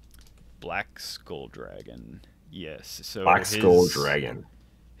 Black Skull Dragon, yes. So Black Skull Dragon.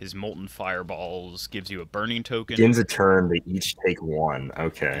 His Molten Fireballs gives you a burning token. Begins a turn, they each take 1,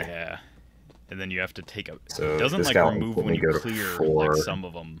 okay. Yeah, and then you have to take a, so it doesn't like remove when you clear like some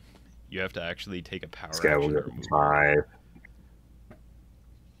of them. You have to actually take a power action. This guy will go to 5.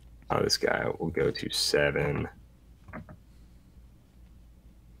 Oh, this guy will go to 7.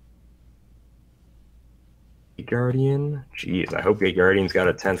 Guardian? Jeez, I hope Gate Guardian's got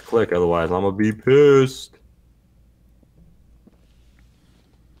a 10th click, otherwise I'm gonna be pissed.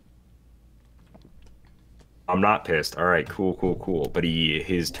 I'm not pissed. All right, cool, cool, cool. But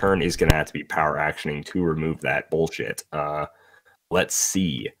his turn is gonna have to be power actioning to remove that bullshit. Let's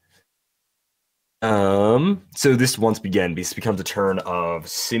see. So this becomes a turn of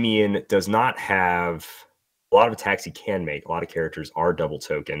Simeon. Does not have a lot of attacks he can make. A lot of characters are double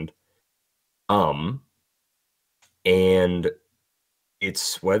tokened. And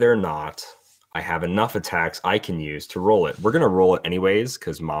it's whether or not I have enough attacks I can use to roll it. We're gonna roll it anyways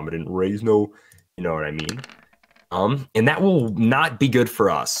because Mama didn't raise no, you know what I mean. And that will not be good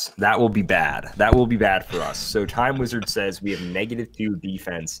for us. That will be bad. That will be bad for us. So Time Wizard says we have -2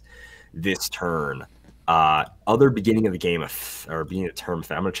 defense this turn. Other beginning of the game or beginning of the turn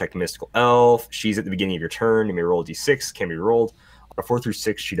effect. I'm gonna check Mystical Elf. She's at the beginning of your turn. You may roll a d6. Can be rolled. On a 4 through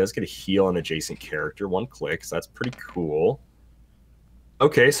 6, she does get a heal on adjacent character, 1 click, so that's pretty cool.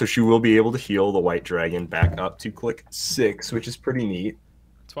 Okay, so she will be able to heal the White Dragon back up to click 6, which is pretty neat.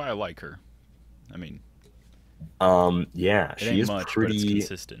 That's why I like her. I mean, yeah, she is pretty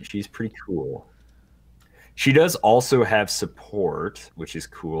consistent. She's pretty cool. She does also have support, which is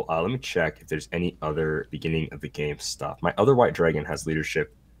cool. Let me check if there's any other beginning of the game stuff. My other White Dragon has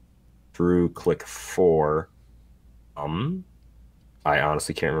leadership through click 4. I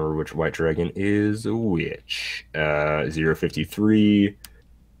honestly can't remember which white dragon is which. 053.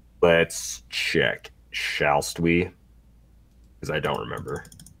 Let's check. Shallst we? Because I don't remember.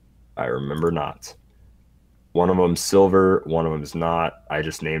 I remember not. One of them's silver, one of them's not. I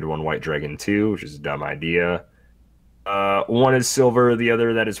just named one white dragon too, which is a dumb idea. One is silver, the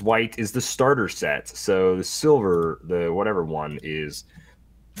other that is white is the starter set. So the silver, the whatever one is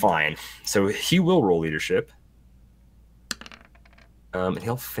fine. So he will roll leadership. And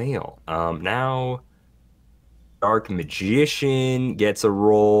he'll fail. Now Dark Magician gets a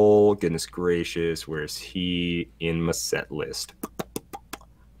roll. Goodness gracious, where's he in my set list?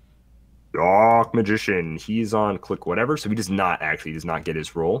 Dark Magician. He's on click whatever, so he does not get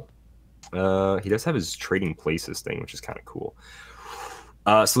his roll. He does have his trading places thing, which is kind of cool.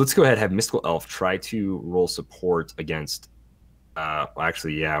 So let's go ahead and have Mystical Elf try to roll support against.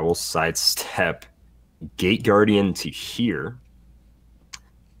 Actually, yeah, we'll sidestep Gate Guardian to here.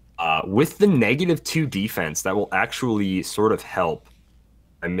 With the -2 defense, that will actually sort of help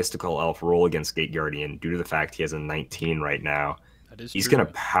a Mystical Elf roll against Gate Guardian due to the fact he has a 19 right now. He's going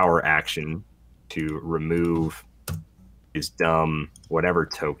to power action to remove his dumb whatever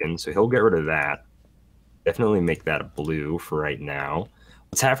token, so he'll get rid of that. Definitely make that a blue for right now.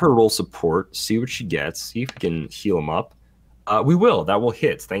 Let's have her roll support, see what she gets, see if we can heal him up. We will. That will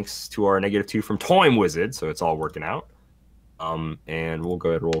hit, thanks to our -2 from Time Wizard, so it's all working out. And we'll go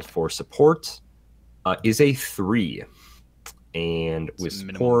ahead and roll for support. Is a 3. And it's with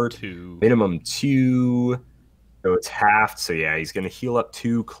support, minimum 2. So it's halved. So yeah, he's going to heal up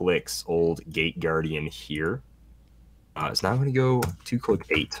 2 clicks, old Gate Guardian here. It's now going to go 2 click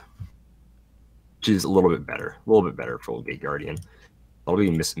 8, which is a little bit better. A little bit better for old Gate Guardian. That'll be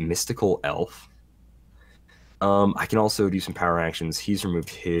Mystical Elf. I can also do some power actions. He's removed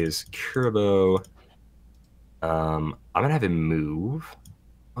his Curabo. I'm going to have him move.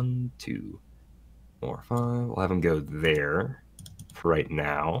 1, 2, 4, 5. We'll have him go there for right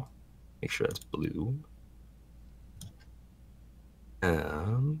now. Make sure that's blue.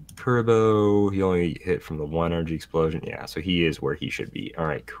 Curabo, he only hit from the 1 energy explosion. Yeah, so he is where he should be. All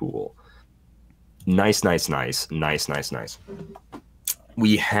right, cool. Nice.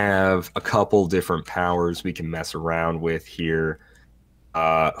 We have a couple different powers we can mess around with here.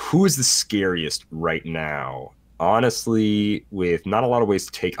 Who is the scariest right now? Honestly, with not a lot of ways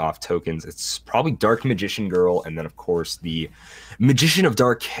to take off tokens, it's probably Dark Magician Girl, and then, of course, the Magician of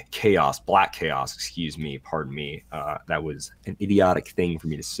Dark Chaos, Black Chaos, excuse me, pardon me. That was an idiotic thing for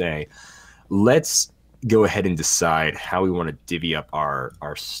me to say. Let's go ahead and decide how we want to divvy up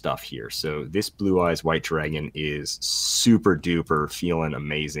our stuff here. So this Blue Eyes White Dragon is super duper feeling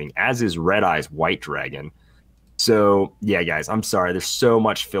amazing, as is Red Eyes White Dragon. So, yeah, guys, I'm sorry. There's so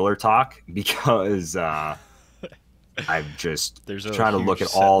much filler talk because... I'm just trying to look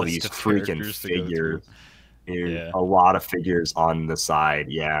at all these freaking figures. Yeah. A lot of figures on the side,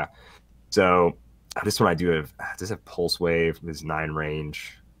 yeah. So this one I do have. Does have Pulse Wave? This 9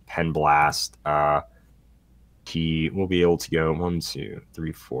 range, Pen Blast. He will be able to go 1, 2,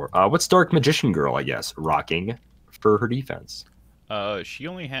 3, 4. What's Dark Magician Girl? I guess rocking for her defense. She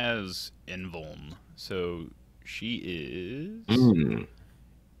only has Invuln, so she is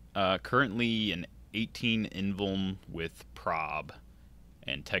currently an 18 Invuln with Prob,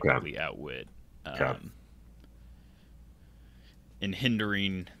 and technically Outwit. In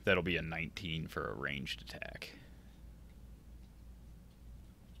hindering, that'll be a 19 for a ranged attack.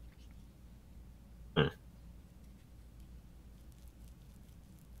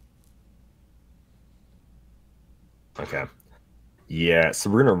 Okay. Yeah, so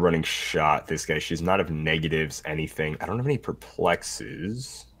we're going to running shot this guy. She's not of negatives, anything. I don't have any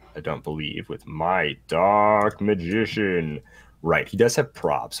perplexes. I don't believe, with my Dark Magician. Right, he does have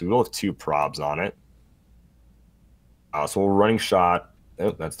probs, so we will have 2 probs on it. So we're running shot.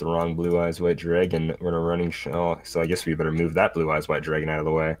 Oh, that's the wrong Blue Eyes White Dragon. We're going to running shot. Oh, so I guess we better move that Blue Eyes White Dragon out of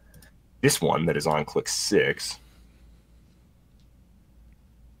the way. This one that is on click 6.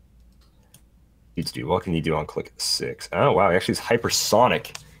 What can he do on click 6? Oh, wow, actually it's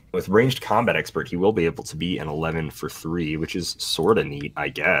hypersonic. With Ranged Combat Expert, he will be able to be an 11 for 3, which is sort of neat, I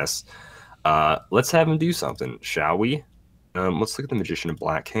guess. Let's have him do something, shall we? Let's look at the Magician of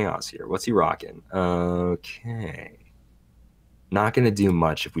Black Chaos here. What's he rocking? Okay. Not going to do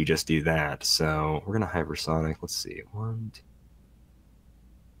much if we just do that. So we're going to Hypersonic. Let's see. 1, 2,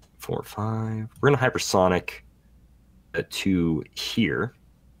 4, 5. We're going to Hypersonic to here.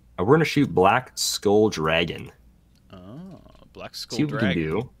 We're going to shoot Black Skull Dragon. Oh, Black Skull See what Dragon. We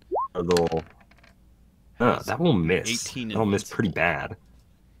can do. A little... that will miss. That'll miss pretty bad.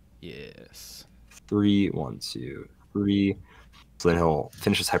 Yes. 3, 1, 2, 3. So then he'll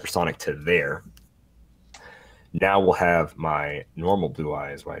finish his hypersonic to there. Now we'll have my normal Blue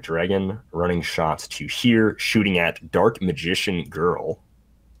Eyes White Dragon running shots to here, shooting at Dark Magician Girl.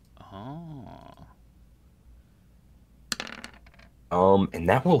 And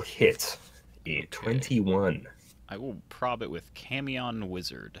that will hit a 21. I will prob it with Camion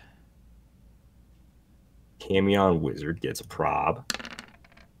Wizard. Camion Wizard gets a prob.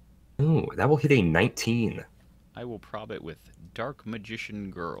 Ooh, that will hit a 19. I will prob it with Dark Magician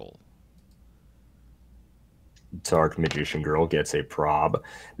Girl. Dark Magician Girl gets a prob.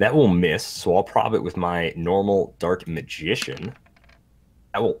 That will miss, so I'll prob it with my normal Dark Magician.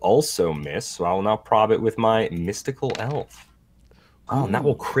 That will also miss, so I will now prob it with my Mystical Elf. Oh, and that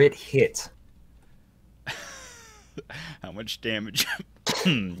will crit hit. How much damage?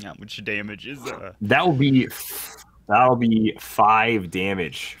 How much damage is that? That'll be 5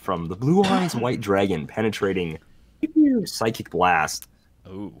 damage from the Blue Eyes White Dragon penetrating Psychic Blast.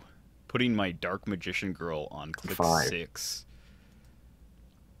 Oh, putting my Dark Magician Girl on click 6.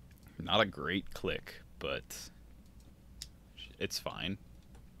 Not a great click, but it's fine.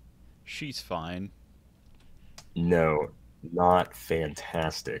 She's fine. No, not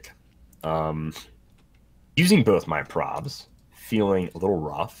fantastic. Using both my probs, feeling a little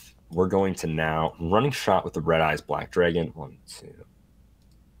rough, we're going to now running shot with the Red Eyes Black Dragon. 1, 2,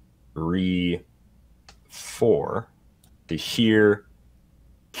 3, 4 to here,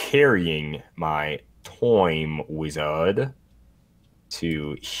 carrying my Time Wizard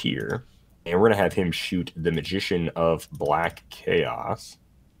to here. And we're going to have him shoot the Magician of Black Chaos.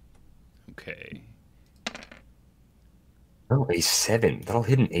 Okay. Oh, a 7. That'll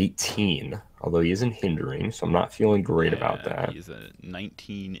hit an 18. Although he isn't hindering, so I'm not feeling great about that. He's a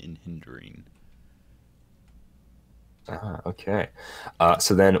 19 in hindering. Okay.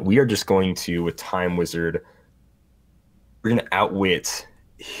 So then we are just going to, with Time Wizard, we're going to outwit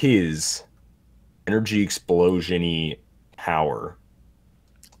his energy explosion-y power.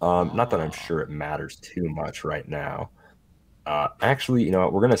 Not that I'm sure it matters too much right now. Actually, you know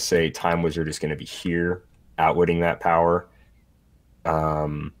what? We're going to say Time Wizard is going to be here, outwitting that power.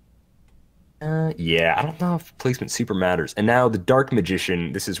 Yeah, I don't know if placement super matters. And now the Dark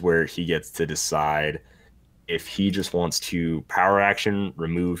Magician, this is where he gets to decide if he just wants to power action,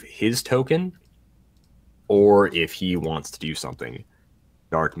 remove his token, or if he wants to do something.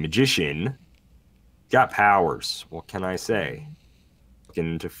 Dark Magician got powers. What can I say?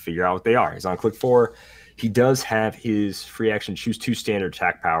 Looking to figure out what they are. He's on click 4. He does have his free action, choose 2 standard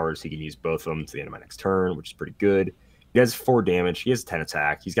attack powers. He can use both of them to the end of my next turn, which is pretty good. He has 4 damage. He has 10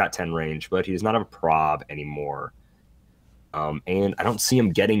 attack. He's got 10 range, but he does not have a prob anymore. And I don't see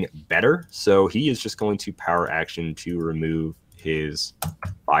him getting better, so he is just going to power action to remove his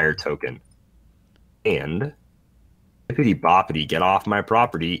fire token. And bippity boppity, get off my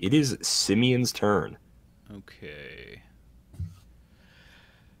property. It is Simeon's turn. Okay.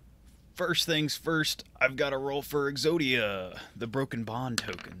 First things first, I've got to roll for Exodia, the Broken Bond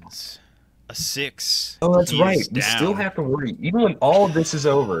tokens. A 6. Oh, that's right. We still have to worry. Even when all of this is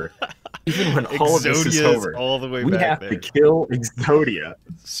over, even when all of this is over, all the way we back have to kill Exodia.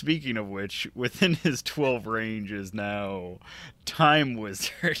 Speaking of which, within his 12 range is now Time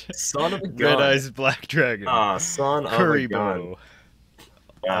Wizard. Son of a gun. Red Eyes Black Dragon. Son of a gun.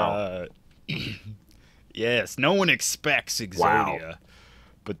 Wow. Yes, no one expects Exodia. Wow.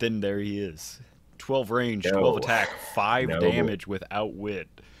 But then there he is. 12 range, 12 attack, 5 damage with Outwit.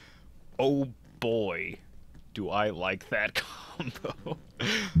 Oh boy, do I like that combo.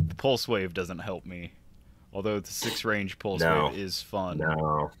 The Pulse Wave doesn't help me. Although the 6 range Pulse Wave is fun.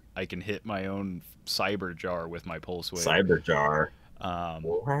 I can hit my own Cyber Jar with my Pulse Wave. Cyber Jar.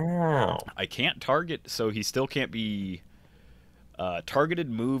 Wow. I can't target, so he still can't be targeted,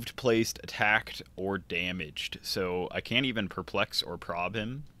 moved, placed, attacked, or damaged. So I can't even perplex or prob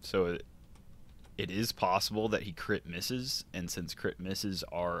him. So it is possible that he crit misses, and since crit misses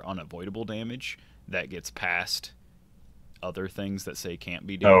are unavoidable damage, that gets past other things that say can't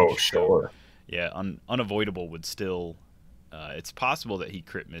be damaged. Oh, sure. So, yeah, unavoidable would still... it's possible that he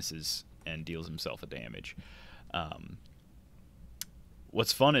crit misses and deals himself a damage.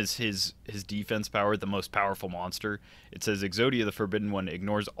 What's fun is his defense power, the most powerful monster. It says, Exodia, the Forbidden One,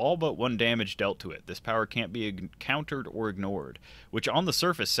 ignores all but 1 damage dealt to it. This power can't be countered or ignored, which on the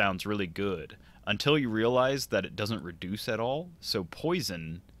surface sounds really good, until you realize that it doesn't reduce at all. So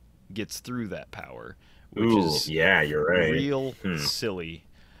poison gets through that power, which is yeah, you're right. Real silly.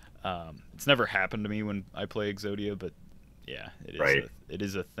 It's never happened to me when I play Exodia, but yeah, it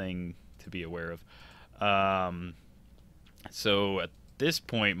is a thing to be aware of. So at this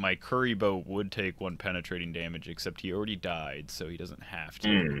point, my curry bow would take 1 penetrating damage, except he already died, so he doesn't have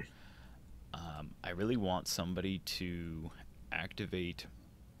to. I really want somebody to activate...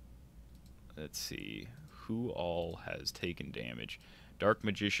 Let's see. Who all has taken damage? Dark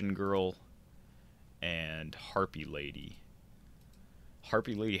Magician Girl and Harpy Lady.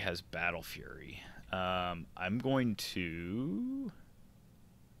 Harpy Lady has Battle Fury. I'm going to...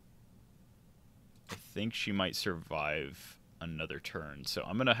 I think she might survive another turn. So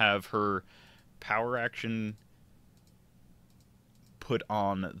I'm going to have her power action put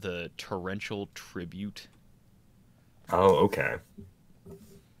on the Torrential Tribute. Oh, okay.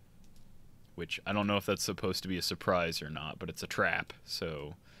 Which I don't know if that's supposed to be a surprise or not, but it's a trap.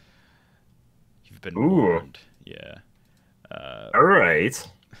 So you've been warned. Yeah. All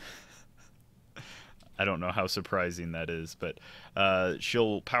right. I don't know how surprising that is, but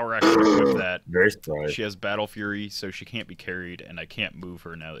she'll power action equip that. Very surprised. She has Battle Fury, so she can't be carried, and I can't move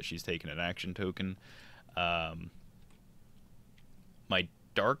her now that she's taken an action token. My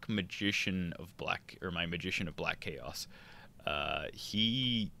Dark Magician of Black, or my Magician of Black Chaos,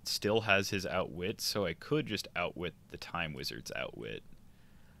 he still has his Outwit, so I could just outwit the Time Wizard's Outwit.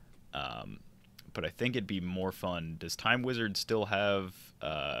 But I think it'd be more fun. Does Time Wizard still have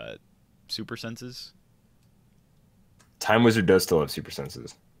super senses? Time Wizard does still have super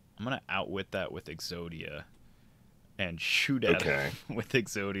senses. I'm gonna outwit that with Exodia and shoot at him with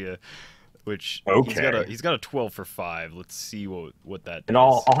Exodia, which he's got a 12 for 5. Let's see what that and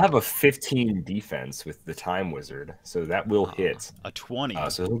does. I'll have a 15 defense with the Time Wizard, so that will hit. A 20.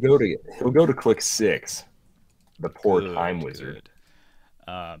 So he'll go to click 6. The poor Time Wizard.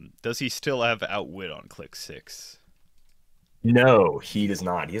 Does he still have Outwit on click 6? No, he does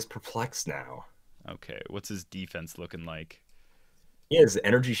not. He is perplexed now. Okay, what's his defense looking like? He has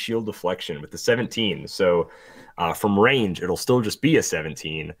Energy Shield Deflection with the 17. So from range, it'll still just be a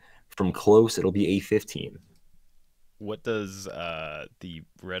 17. From close, it'll be a 15. What does the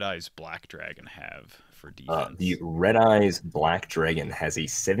Red Eyes Black Dragon have for defense? The Red Eyes Black Dragon has a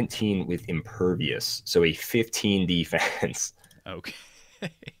 17 with Impervious, so a 15 defense. Okay.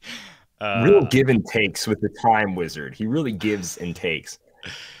 Real give and takes with the Time Wizard. He really gives and takes.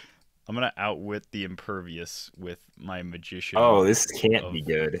 I'm going to outwit the Impervious with my Magician. Oh, this can't be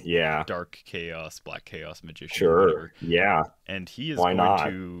good. Yeah. Dark Chaos, Black Chaos Magician. Sure. Whatever. Yeah. And he is going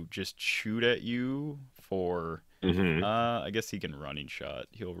to just shoot at you for... I guess he can running shot.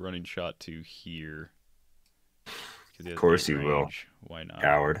 He'll running shot to here. Of course he will. Why not?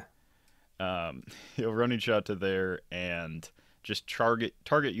 Coward. He'll running shot to there and just target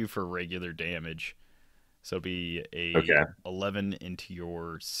you for regular damage. So it'll be a 11 into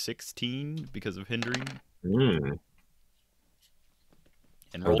your 16 because of hindering. And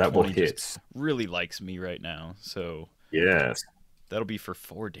Roll20 just really likes me right now. So yes, that'll be for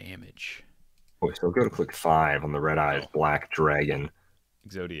 4 damage. Oh, so go to click 5 on the Red Eyes Black Dragon.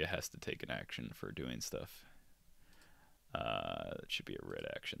 Exodia has to take an action for doing stuff. It should be a red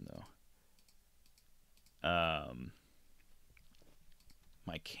action though.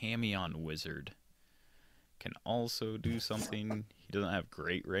 My Camion Wizard can also do something. He doesn't have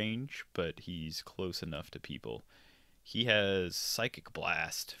great range, but he's close enough to people. He has Psychic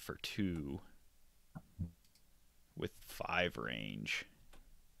Blast for 2 with 5 range,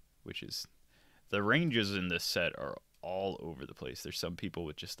 which is... The ranges in this set are all over the place. There's some people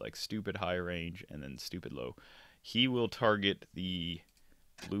with just like stupid high range and then stupid low. He will target the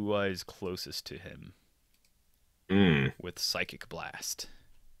blue eyes closest to him with Psychic Blast.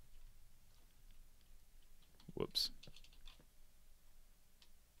 Whoops.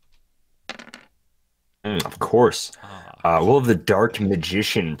 Of course. We'll have the Dark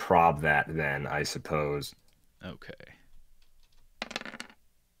Magician prob that then, I suppose. Okay.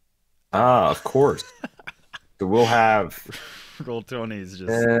 Of course. So we'll have... Roll20 is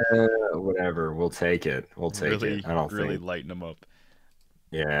just... whatever. We'll take it. We'll take it. I don't really think... lighten them up.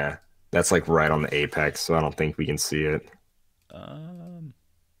 Yeah. That's like right on the apex, so I don't think we can see it.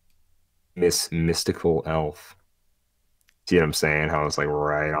 Mystical Elf. See what I'm saying? How it's like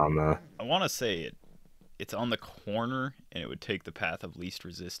right on the... I want to say it's on the corner, and it would take the path of least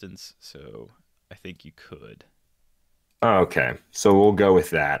resistance, so I think you could. Okay, so we'll go with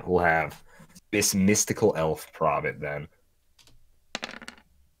that. We'll have this Mystical Elf prob it then.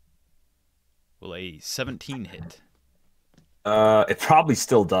 Will a 17 hit? It probably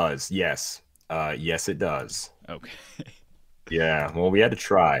still does, yes. Yes, it does. Okay. Yeah, well, we had to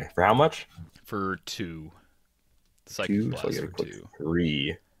try. For how much? For 2. Psychic Blast for 2.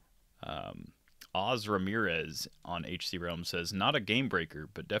 3. Oz Ramirez on HC Realm says, not a game breaker,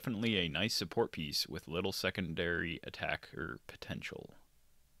 but definitely a nice support piece with little secondary attacker potential.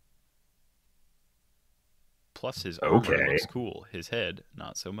 Plus, his armor looks cool. His head,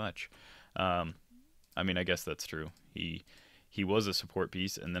 not so much. I mean, I guess that's true. He was a support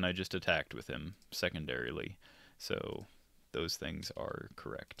piece, and then I just attacked with him secondarily. So those things are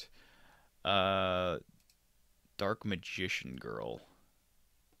correct. Dark Magician Girl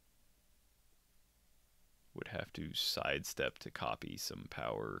would have to sidestep to copy some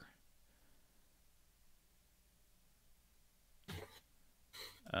power.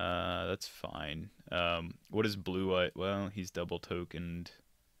 That's fine. What is Blue Eye? Well, he's double tokened.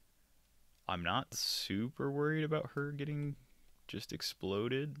 I'm not super worried about her getting just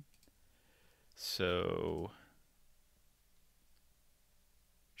exploded. So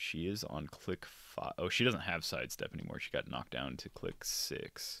she is on click 5. Oh, she doesn't have sidestep anymore. She got knocked down to click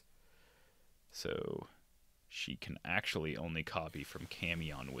 6. So she can actually only copy from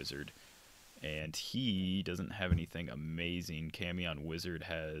Camion Wizard. And he doesn't have anything amazing. Camion Wizard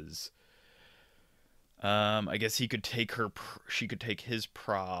has... I guess he could take her... She could take his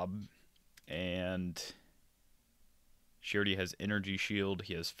prob. And she already has Energy Shield.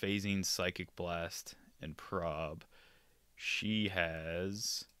 He has Phasing, Psychic Blast, and prob. She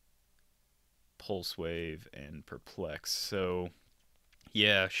has Pulse Wave and Perplex. So,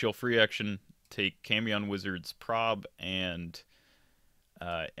 yeah, she'll free action take Camion Wizard's prob and...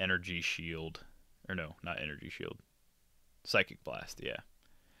 Energy Shield. Or no, not Energy Shield. Psychic Blast, yeah.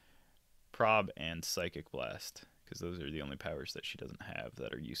 Prob and Psychic Blast. Because those are the only powers that she doesn't have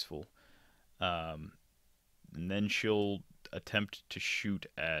that are useful. And then she'll attempt to shoot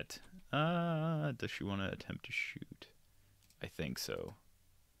at... does she want to attempt to shoot? I think so.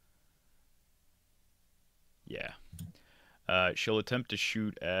 Yeah. She'll attempt to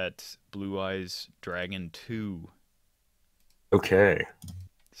shoot at Blue Eyes Dragon 2. Okay.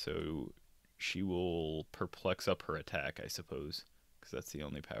 So she will perplex up her attack, I suppose, because that's the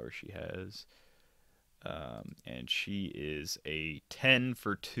only power she has. And she is a 10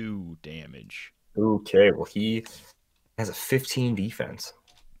 for 2 damage. Okay, well, he has a 15 defense.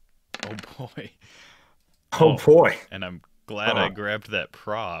 Oh, boy. Oh, boy. And I'm glad I grabbed that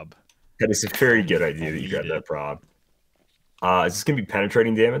prob. That is a very good idea that you grabbed that prob. Is this going to be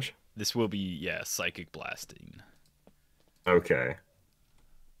penetrating damage? This will be, yeah, Psychic Blasting. Okay.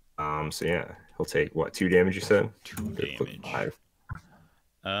 So yeah, he'll take what, 2 damage you said? 2 damage. 5.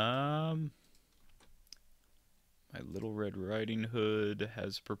 My Little Red Riding Hood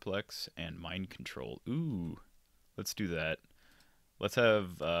has Perplex and Mind Control. Ooh. Let's do that. Let's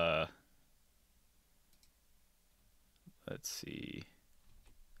have let's see.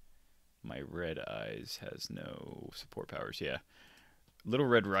 My Red Eyes has no support powers, yeah. Little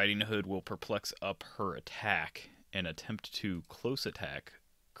Red Riding Hood will perplex up her attack and attempt to close attack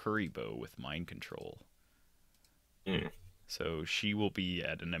Curry Bow with Mind Control. So she will be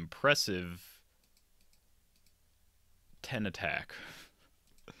at an impressive 10 attack.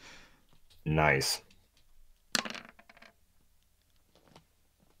 Nice.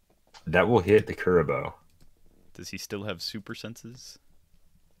 That will hit the Kuriboh. Does he still have super senses?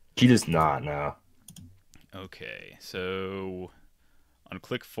 He does not, no. Okay, so on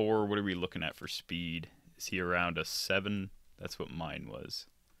click 4, what are we looking at for speed? Is he around a 7? That's what mine was.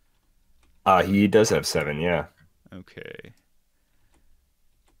 He does have 7, yeah. Okay.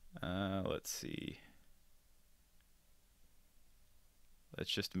 Let's see.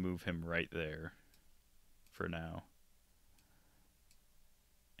 Let's just move him right there for now.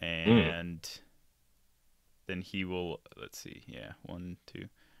 And then he will, let's see, yeah, 1, 2,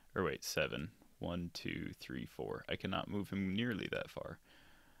 or wait, 7. 1, 2, 3, 4. I cannot move him nearly that far.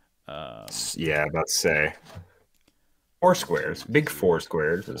 Yeah, about to say. 4 squares. Big 4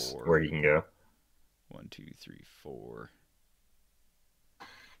 squares is where you can go. 1, 2, 3, 4. Oh,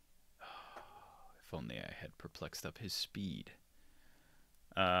 if only I had perplexed up his speed.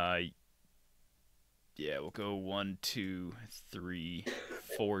 Yeah, we'll go 1, 2, 3,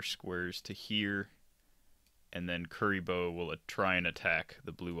 4 squares to here. And then Kuriboh will try and attack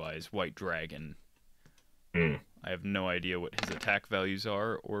the Blue Eyes White Dragon. I have no idea what his attack values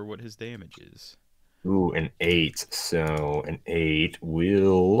are or what his damage is. Ooh, an 8. So an 8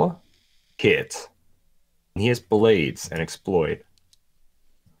 will hit. He has Blades and Exploit.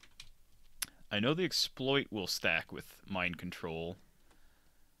 I know the Exploit will stack with Mind Control.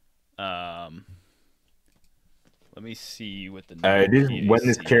 Let me see what the it is when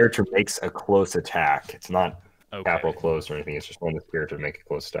this character makes a close attack. It's not capital close or anything. It's just when this character makes a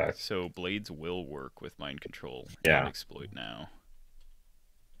close attack. So Blades will work with Mind Control and Exploit now,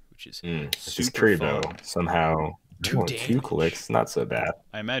 which is super fun. Somehow, 2 clicks, not so bad.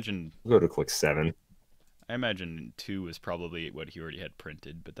 I imagine we'll go to click 7. I imagine 2 was probably what he already had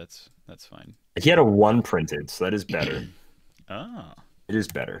printed, but that's fine. He had a 1 printed, so that is better. Ah, it is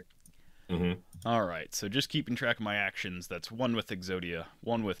better. All right, so just keeping track of my actions. That's 1 with Exodia,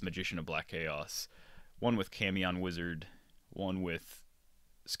 1 with Magician of Black Chaos, 1 with Camion Wizard, 1 with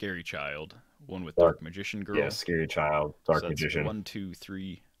Scary Child, 1 with Dark Magician Girl. Yeah, Scary Child, Dark Magician. 1, 2,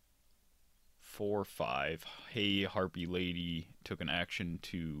 3, 4, 5. Hey, Harpy Lady took an action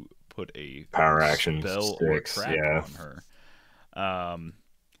to put a power action spell 6, or trap on her.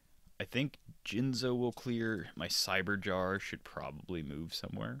 I think Jinzo will clear. My Cyber Jar should probably move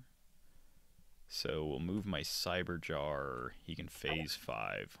somewhere. So we'll move my Cyber Jar. He can phase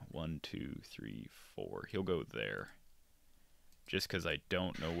 5. 1, 2, 3, 4. He'll go there. Just because I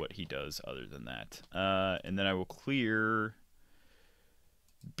don't know what he does other than that. And then I will clear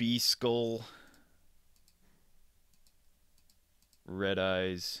B-Skull, Red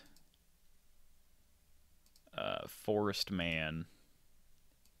Eyes, Forest Man,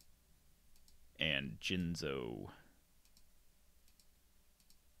 and Jinzo.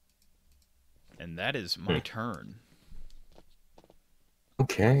 And that is my turn.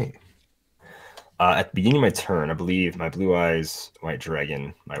 Okay. At the beginning of my turn, I believe my Blue Eyes White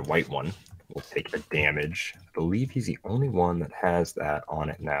Dragon, my white one, will take the damage. I believe he's the only one that has that on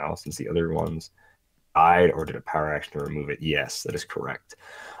it now, since the other ones died or did a power action to remove it. Yes, that is correct.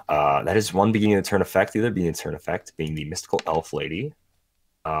 That is one beginning of the turn effect. The other beginning of the turn effect being the Mystical Elf Lady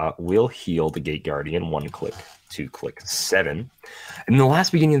will heal the Gate Guardian 1 click to click 7. And the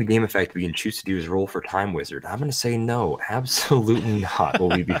last beginning of the game effect we can choose to do is roll for Time Wizard. I'm going to say no, absolutely not will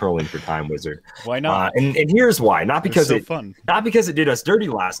we be rolling for Time Wizard. Why not? And here's why. Not because fun. Not because it did us dirty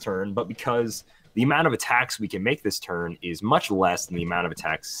last turn, but because the amount of attacks we can make this turn is much less than the amount of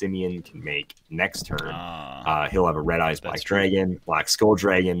attacks Simeon can make next turn. He'll have a Red Eyes Black Dragon, Black Skull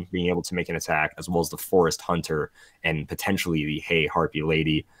Dragon being able to make an attack, as well as the Forest Hunter and potentially the Hey Harpy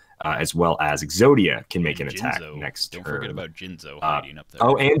Lady, as well as Exodia can make an attack next turn. Don't forget about Jinzo hiding up there.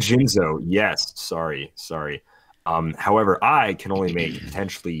 Oh, and Jinzo. Yes. Sorry. However, I can only make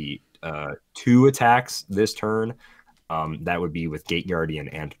potentially 2 attacks this turn. That would be with Gate Guardian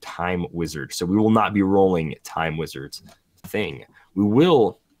and Time Wizard. So we will not be rolling Time Wizard's thing. We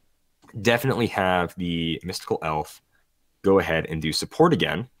will definitely have the Mystical Elf go ahead and do support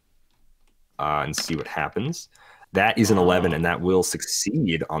again and see what happens. That is an 11, and that will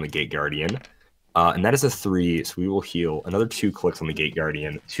succeed on the Gate Guardian. And that is a 3, so we will heal another 2 clicks on the Gate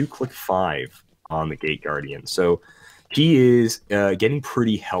Guardian, 2 click 5 on the Gate Guardian. So he is getting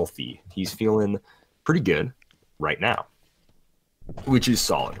pretty healthy. He's feeling pretty good right now, which is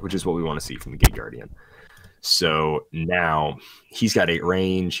solid, which is what we want to see from the Gate Guardian. So now he's got 8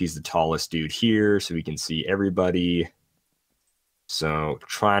 range. He's the tallest dude here, so we can see everybody. So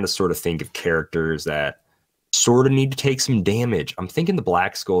trying to sort of think of characters that sort of need to take some damage. I'm thinking the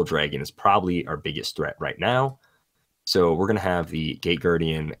Black Skull Dragon is probably our biggest threat right now. So we're going to have the Gate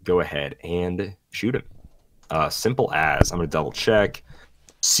Guardian go ahead and shoot him. Simple as. I'm going to double check,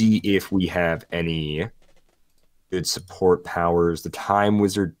 see if we have any good support powers. The Time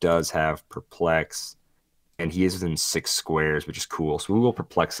Wizard does have Perplex, and he is within 6 squares, which is cool. So we will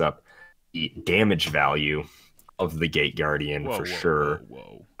Perplex up the damage value of the Gate Guardian for sure.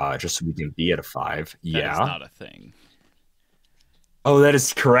 Just so we can be at a 5. That is not a thing. Oh, that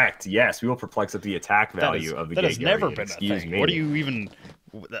is correct. Yes, we will Perplex up the attack value of the Gate Guardian. That has never been a thing. What do you even...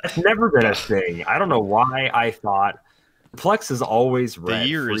 That's never been a thing. I don't know why I thought... Perplex is always red. The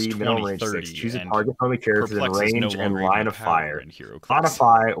year free, is 2030. Choose a target from the characters in range and line of fire. Heroclix.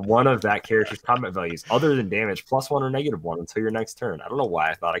 Modify one of that character's combat values other than damage, +1 or -1 until your next turn. I don't know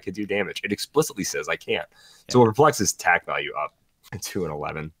why I thought I could do damage. It explicitly says I can't. So we'll Perplex his attack value up to an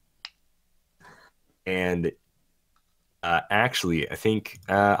 11. And actually, I think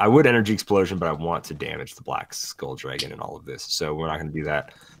I would Energy Explosion, but I want to damage the Black Skull Dragon in all of this. So we're not going to do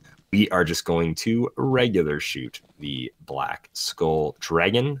that. We are just going to regular shoot the Black Skull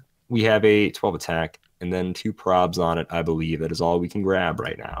Dragon. We have a 12 attack and then 2 probs on it. I believe that is all we can grab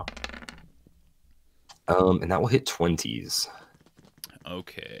right now. And that will hit 20s.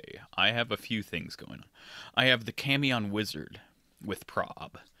 Okay. I have a few things going on. I have the Camion Wizard with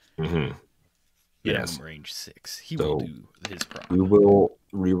prob. Yes. Range 6. He will do his prob. We will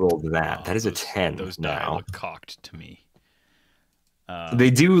reroll that. That is a 10 those now. die look cocked to me. They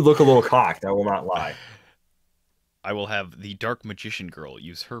do look a little cocked, I will not lie. I will have the Dark Magician Girl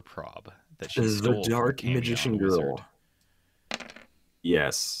use her prob that she stole the Dark from Magician Wizard. Girl.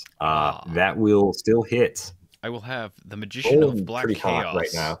 Yes. That will still hit. I will have the Magician of Black Chaos right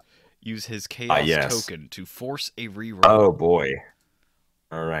now. Use his chaos yes. token to force a reroll. Oh boy.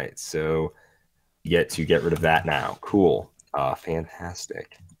 All right, so you get rid of that now. Cool.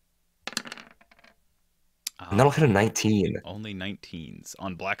 Fantastic. And that'll hit a 19. Only 19s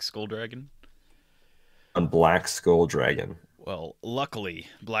on Black Skull Dragon? On Black Skull Dragon. Well, luckily,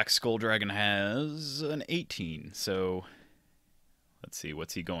 Black Skull Dragon has an 18, so let's see,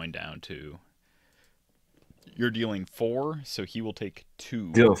 what's he going down to? You're dealing 4, so he will take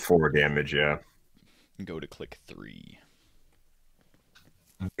 2. Deal 4 damage, yeah. Go to click 3.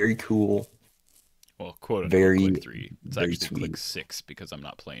 Very cool. Well, quote unquote very, click 3. It's very actually sweet. click 6 because I'm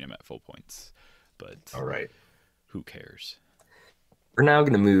not playing him at full points. But all right, who cares? We're now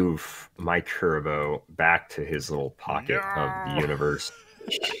going to move my Curvo back to his little pocket of the universe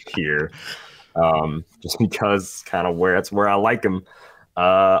here. Just because kind of that's where I like him.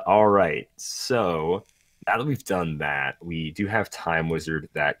 All right, so now that we've done that, we do have Time Wizard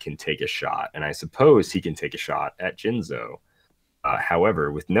that can take a shot, and I suppose he can take a shot at Jinzo.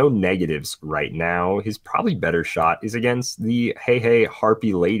 However, with no negatives right now, his probably better shot is against the Hey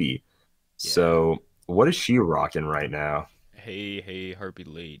Harpy Lady. Yeah. So what is she rocking right now? Hey Harpy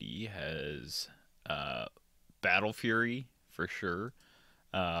Lady has Battle Fury for sure.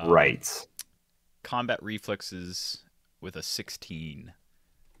 Right. Combat reflexes with a 16.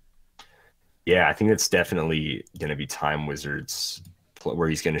 Yeah, I think that's definitely going to be Time Wizard's where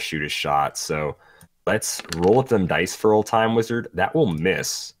he's going to shoot his shot. So let's roll up them dice for old Time Wizard. That will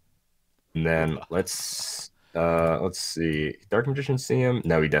miss. And then let's see. Dark Magician see him?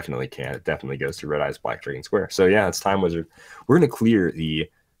 No, he definitely can't. It definitely goes to Red Eyes Black Dragon Square. So yeah, it's Time Wizard. We're gonna clear the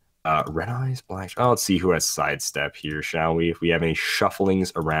Red Eyes Black. Oh, let's see who has sidestep here, shall we? If we have any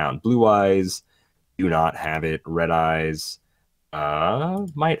shufflings around. Blue Eyes do not have it. Red Eyes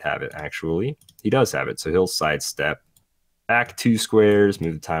might have it actually. He does have it, so he'll sidestep back 2 squares,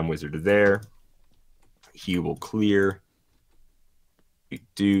 move the Time Wizard to there. He will clear.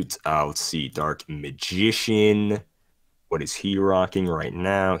 Let's see. Dark Magician. What is he rocking right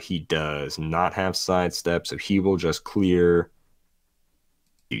now? He does not have sidestep, so he will just clear.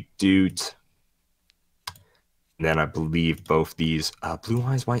 And then I believe both these Blue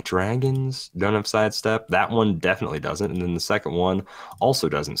Eyes White Dragons don't have sidestep. That one definitely doesn't, and then the second one also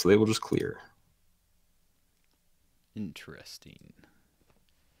doesn't, so they will just clear. Interesting.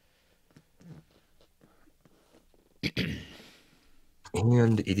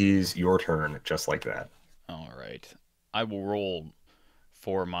 And it is your turn, just like that. All right. I will roll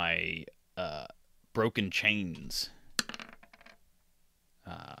for my Broken Chains.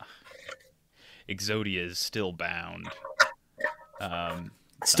 Exodia is still bound.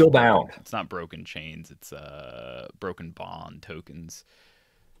 Still bound. It's not Broken Chains. It's Broken Bond tokens.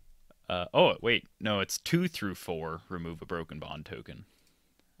 Oh, wait. No, it's 2 through 4. Remove a Broken Bond token.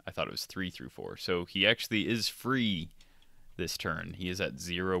 I thought it was 3 through 4. So he actually is free this turn. He is at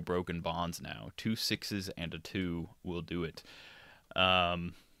 0 broken bonds now. 2 6s and a 2 will do it.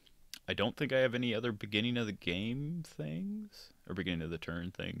 I don't think I have any other beginning of the game things or beginning of the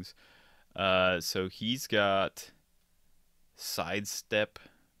turn things. So he's got sidestep,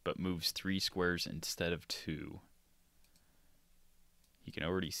 but moves 3 squares instead of 2. He can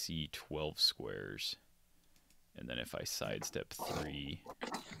already see 12 squares. And then if I sidestep 3,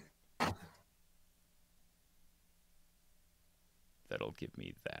 that'll give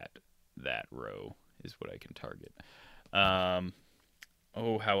me that row is what I can target.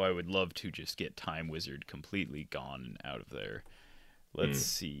 Oh, how I would love to just get Time Wizard completely gone and out of there. Let's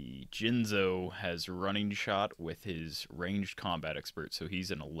see. Jinzo has running shot with his ranged combat expert, so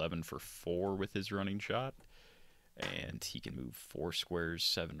he's an 11 for 4 with his running shot. And he can move 4 squares,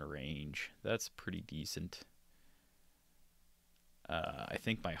 7 range. That's pretty decent. I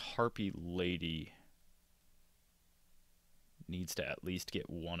think my Harpy Lady needs to at least get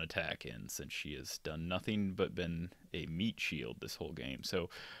 1 attack in, since she has done nothing but been a meat shield this whole game. So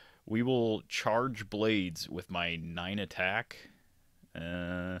we will charge blades with my 9 attack.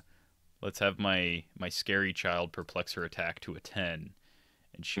 Let's have my scary child perplex her attack to a 10,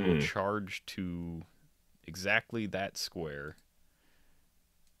 and she will charge to exactly that square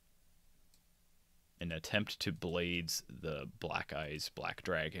and attempt to blades the Black Eyes Black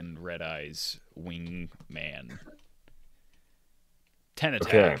Dragon Red Eyes Wing Man. 10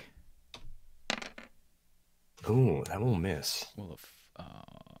 attack. Okay. Ooh, that will miss. Well,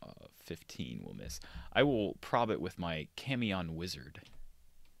 15 will miss. I will prob it with my Camion Wizard.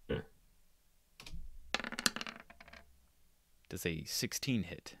 Does a 16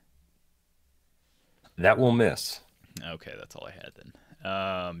 hit? That will miss. Okay, that's all I had then.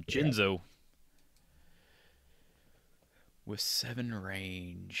 Jinzo With 7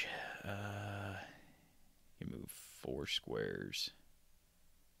 range, you move 4 squares.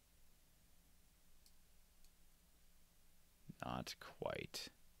 Not quite.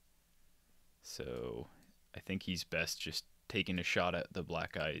 So I think he's best just taking a shot at the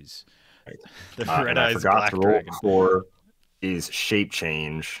black eyes. Right. The red eyes black to roll dragon. for is shape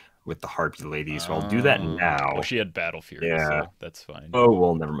change with the harpy lady, so I'll do that now. Well, she had battle fury, so that's fine. Oh,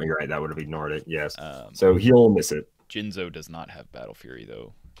 well, never mind. You're right. That would have ignored it. Yes. So he'll miss it. Jinzo does not have battle fury,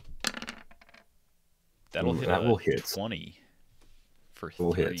 though. That'll hit that will hit 20 for 3.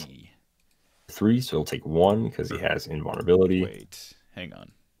 Will hit 3, so he'll take 1 because he has invulnerability. Wait, hang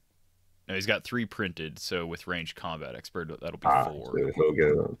on. No, he's got 3 printed, so with ranged combat expert, that'll be 4. So he'll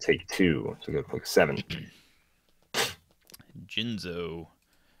go take 2, so he'll go click 7. Jinzo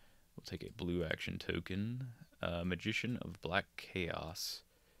will take a blue action token. Magician of Black Chaos.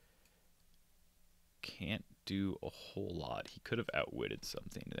 Can't do a whole lot. He could have outwitted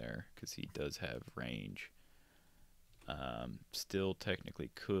something there, because he does have range. Still technically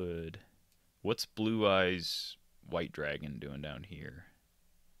could. What's Blue Eyes White Dragon doing down here?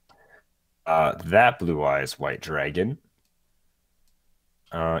 That Blue Eyes White Dragon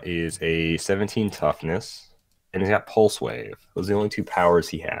is a 17 toughness, and he's got Pulse Wave. Those are the only 2 powers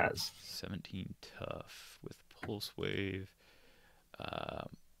he has. 17 tough with Pulse Wave.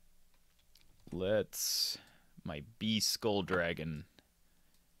 My B Skull Dragon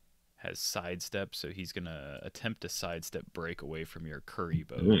has sidestep, so he's gonna attempt to sidestep break away from your curry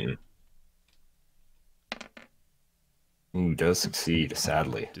bow. Ooh, does succeed,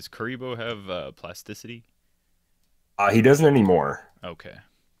 sadly. Does Kuribo have plasticity? He doesn't anymore. Okay.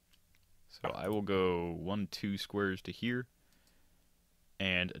 So I will go 1, 2 squares to here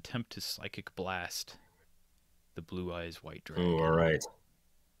and attempt to Psychic Blast the Blue Eyes White Dragon. Ooh, all right.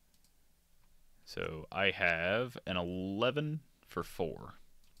 So I have an 11 for 4.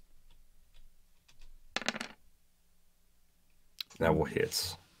 That will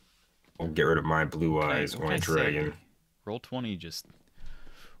hit. I'll get rid of my Blue Eyes White Dragon. Roll 20 just...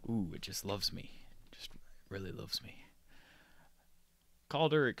 Ooh, it just loves me. Just really loves me.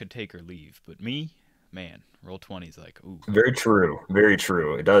 Calder, it could take or leave, but me, man, roll 20 is like, ooh. Very true. Very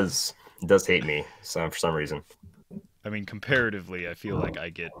true. It does hate me for some reason. I mean, comparatively, I feel like I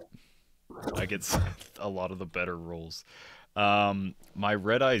get a lot of the better rolls. My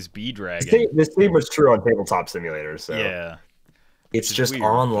Red Eyes B Dragon. This theme was true on Tabletop Simulator, so yeah, it's just weird,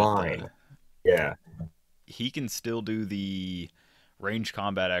 online. Yeah. He can still do the range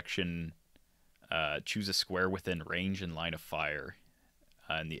combat action, choose a square within range and line of fire,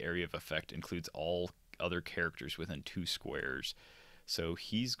 and the area of effect includes all other characters within 2 squares. So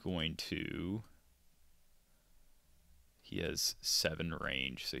he's going to... He has 7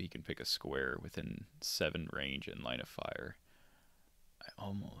 range, so he can pick a square within 7 range and line of fire. I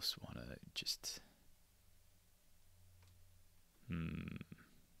almost want to just...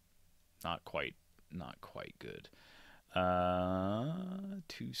 Not quite good.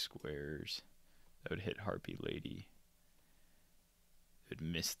 2 squares. That would hit Harpy Lady. It would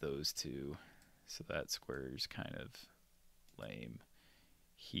miss those 2. So that square is kind of lame.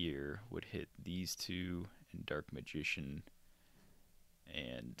 Here would hit these 2 and Dark Magician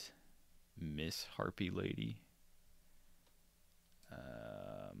and miss Harpy Lady.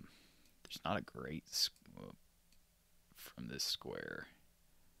 There's not a great from this square.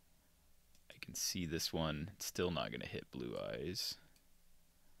 I can see this one. It's still not going to hit Blue Eyes.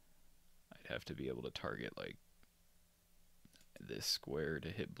 I'd have to be able to target like this square to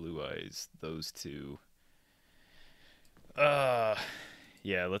hit Blue Eyes. Those 2.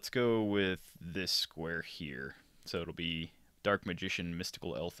 Yeah, let's go with this square here. So it'll be Dark Magician,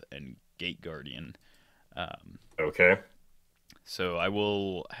 Mystical Elf, and Gate Guardian. Okay. So I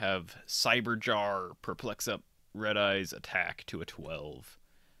will have Cyber Jar perplex up Red Eyes attack to a 12.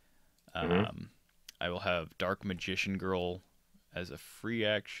 I will have Dark Magician Girl as a free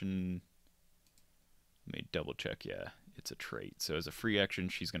action. Let me double check. Yeah, it's a trait. So as a free action,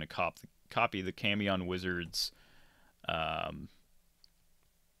 she's going to copy the Camion Wizard's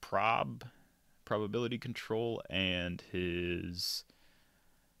probability control and his...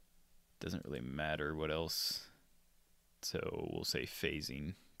 Doesn't really matter what else. So we'll say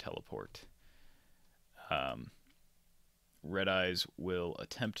phasing teleport. Red Eyes will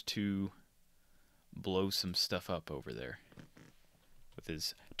attempt to blow some stuff up over there with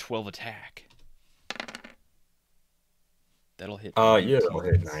his 12 attack. That'll hit. Yeah, that'll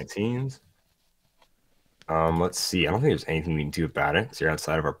hit 19s. Let's see. I don't think there's anything we can do about it. So you're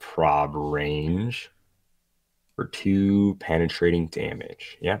outside of our prob range for 2 penetrating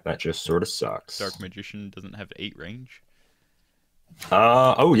damage. Yeah, that just sort of sucks. Dark Magician doesn't have 8 range.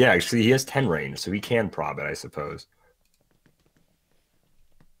 Oh yeah, actually he has 10 range, so he can prob it, I suppose.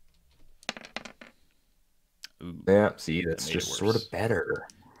 Ooh, Yeah, see, that's just sort of better.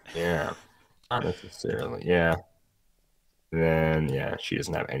 Yeah, not necessarily. Yeah. Then yeah, she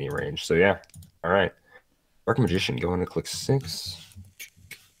doesn't have any range. So yeah. All right. Dark Magician going to click 6.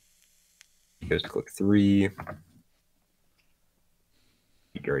 He goes to click 3.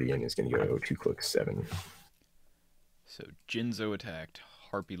 Guardian is going to go to click 7. So Jinzo attacked,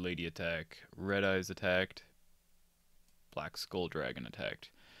 Harpy Lady attacked, Red Eyes attacked, Black Skull Dragon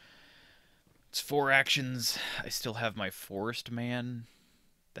attacked. It's 4 actions. I still have my Forest Man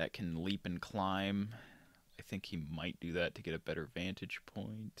that can leap and climb. I think he might do that to get a better vantage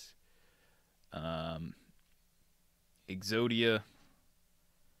point. Exodia,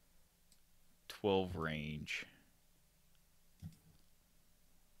 12 range.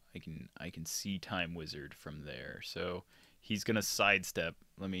 I can see Time Wizard from there. So he's gonna sidestep.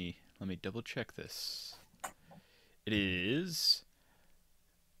 Let me double check this. It is.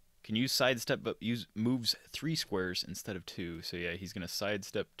 Can use sidestep, but moves 3 squares instead of 2. So yeah, he's gonna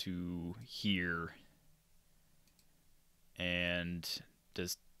sidestep to here. And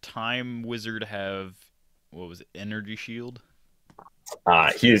does Time Wizard have, what was it, Energy Shield?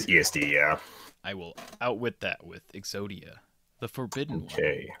 He is ESD, yeah. I will outwit that with Exodia, the Forbidden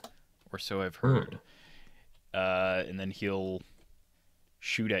one. Or so I've heard. And then he'll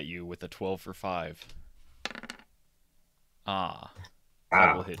shoot at you with a 12 for 5.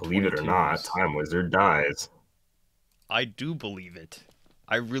 Believe it or not, Time Wizard dies. I do believe it.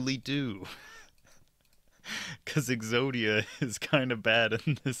 I really do. Because Exodia is kind of bad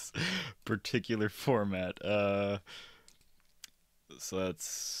in this particular format. So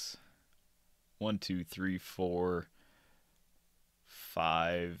that's 1, 2, 3, 4,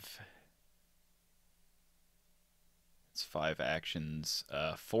 5. It's 5 actions.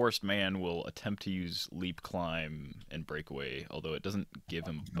 Forest Man will attempt to use Leap, Climb, and Breakaway, although it doesn't give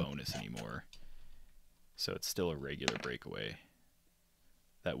him bonus anymore. So it's still a regular breakaway.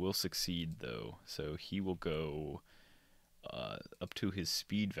 That will succeed, though. So he will go up to his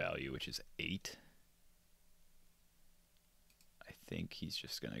speed value, which is 8. I think he's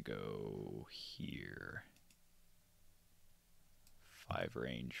just going to go here. 5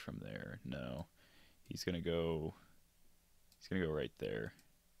 range from there. No. He's going to go right there.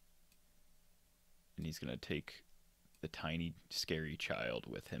 And he's going to take the tiny, scary child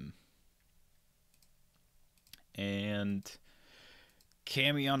with him. And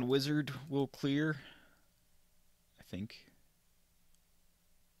Camion Wizard will clear, I think.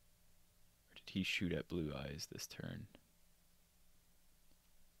 Or did he shoot at Blue Eyes this turn?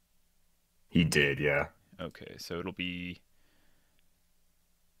 He did, yeah. Okay, so it'll be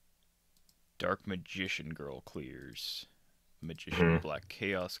Dark Magician Girl clears. Magician Black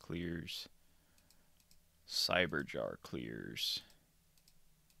Chaos clears. Cyberjar clears.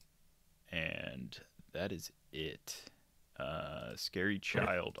 And that is it. Scary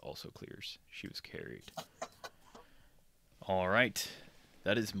Child also clears. She was carried. All right.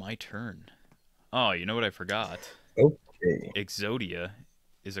 That is my turn. Oh, you know what I forgot? Okay. Exodia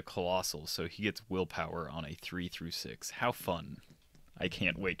is a colossal, so he gets willpower on a 3 through 6. How fun. I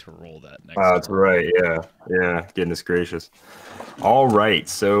can't wait to roll that next That's right, yeah. Yeah, goodness gracious. All right,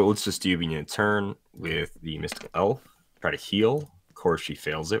 so let's just do beginning a turn with the Mystical Elf. Try to heal. Of course, she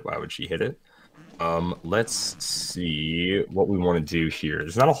fails it. Why would she hit it? Let's see what we want to do here.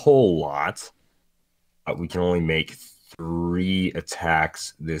 There's not a whole lot. We can only make 3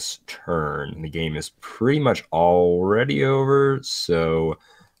 attacks this turn. And the game is pretty much already over. So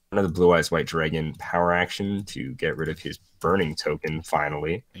another Blue Eyes White Dragon power action to get rid of his burning token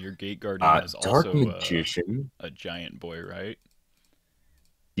finally. Your Gate Guardian is Dark also Magician. A giant boy, right?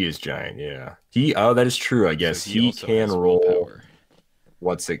 He is giant, yeah. That is true, I guess. So he can roll willpower.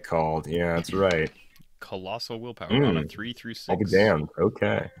 What's it called? Yeah, that's right. Colossal willpower on a 3 through 6. I'll be damned.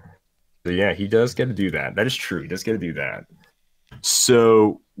 Okay. So yeah, he does get to do that. That is true. He does get to do that.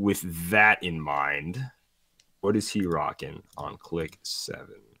 So with that in mind, what is he rocking on click 7?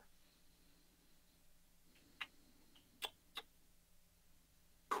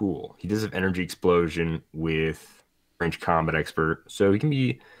 Cool. He does have Energy Explosion with Range Combat Expert. So he can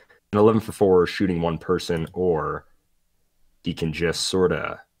be an 11 for 4 shooting one person, or he can just sort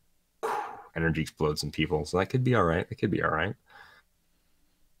of energy explode some people. So that could be all right. It could be all right.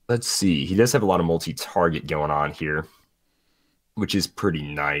 Let's see. He does have a lot of multi-target going on here, which is pretty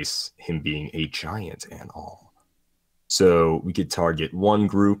nice, him being a giant and all. So we could target one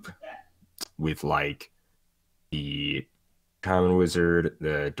group with like the Common Wizard,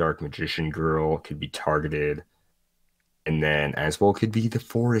 the Dark Magician Girl could be targeted. And then as well could be the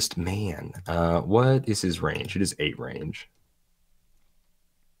Forest Man. What is his range? It is 8 range.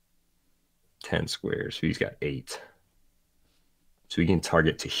 10 squares. So he's got 8. So we can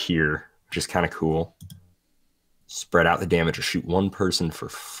target to here, which is kind of cool. Spread out the damage or shoot one person for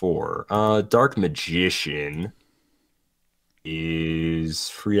 4. Dark Magician is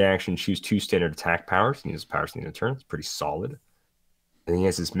free action. Choose 2 standard attack powers. He uses powers in a turn. It's pretty solid. And he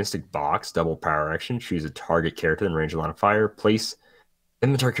has his Mystic Box, double power action. Choose a target character in range of line of fire. Place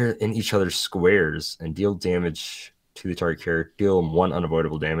them the target character in each other's squares and deal damage to the target character. Deal 1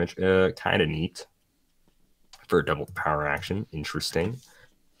 unavoidable damage. Kind of neat for a double power action. Interesting.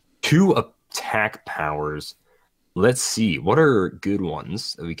 2 attack powers. Let's see. What are good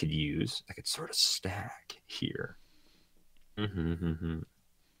ones that we could use? I could sort of stack here. I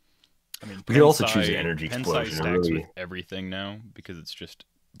mean, we could also choose an energy explosion. Stacks really with everything now because it's just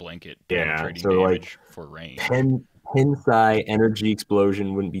blanket penetrating damage for range. Pensai energy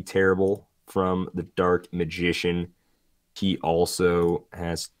explosion wouldn't be terrible from the Dark Magician. He also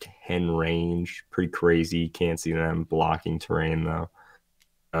has 10 range. Pretty crazy. Can't see them blocking terrain though.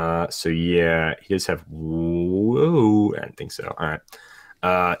 So yeah, he does have whoa. I don't think so. All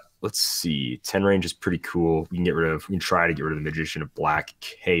right. Let's see. 10 range is pretty cool. We can try to get rid of the Magician of Black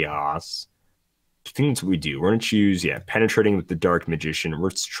Chaos. I think that's what we do. We're gonna choose, penetrating with the Dark Magician.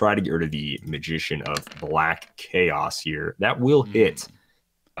 Let's try to get rid of the Magician of Black Chaos here. That will hit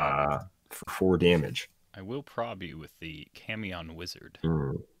for 4 damage. I will prob you with the Camion Wizard.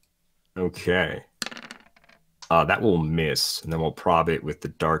 Okay. That will miss, and then we'll prob it with the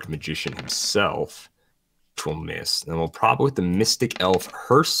Dark Magician himself, which will miss. And then we'll prob it with the Mystic Elf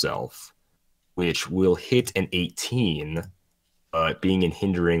herself, which will hit an 18, but being in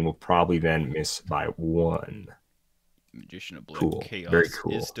hindering will probably then miss by 1. Magician of Black Chaos Very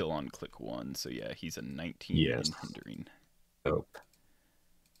cool. Is still on click 1, so yeah, he's a 19 in hindering. Oh.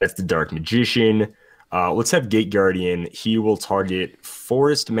 That's the Dark Magician. Let's have Gate Guardian. He will target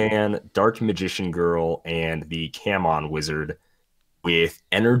Forest Man, Dark Magician Girl, and the Camon Wizard with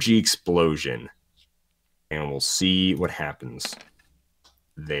Energy Explosion. And we'll see what happens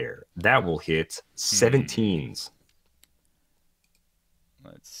there. That will hit 17s.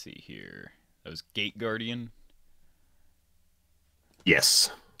 Let's see here. That was Gate Guardian?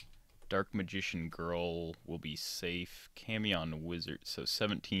 Yes. Dark Magician Girl will be safe. Camion Wizard, so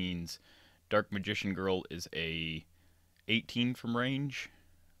 17s. Dark Magician Girl is a 18 from range,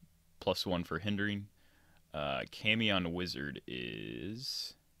 +1 for hindering. Camion Wizard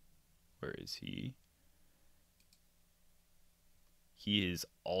is... Where is he? He is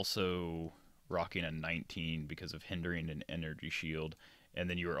also rocking a 19 because of hindering and energy shield. And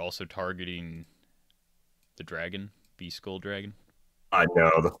then you are also targeting the dragon, Beast Skull Dragon. I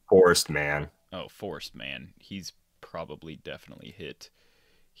know, the Forest Man. Oh, Forest Man. He's probably definitely hit.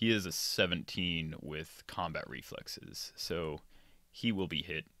 He is a 17 with combat reflexes, so he will be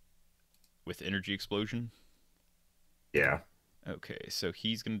hit with energy explosion. Yeah. Okay, so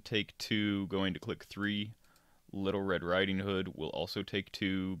he's going to take 2, going to click 3. Little Red Riding Hood will also take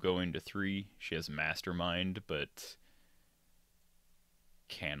 2, going to 3. She has Mastermind, but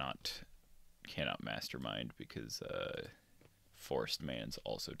cannot Mastermind because Forest Man's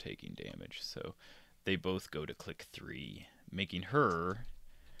also taking damage. So they both go to click 3, making her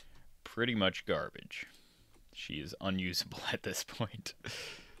pretty much garbage. She is unusable at this point.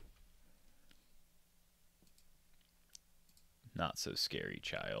 Not so scary,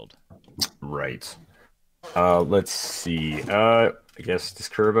 child. Right. Let's see. I guess does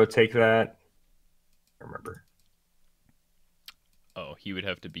Kurbo take that? I remember. Oh, he would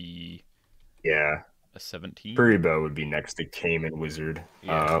have to be a 17. Kuribo would be next to Cayman Wizard.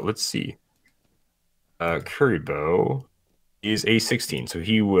 Yeah. Let's see. Kuribo is a 16, so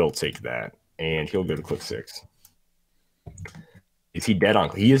he will take that, and he'll go to click 6. Is he dead on?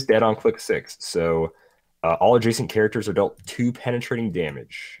 He is dead on click 6. So all adjacent characters are dealt 2 penetrating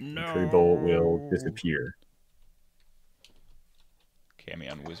damage. No. Kuribo will disappear.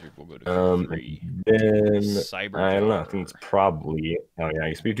 Camion Wizard will go to 3. Then Cyber I don't know. I think it's probably. Oh yeah, I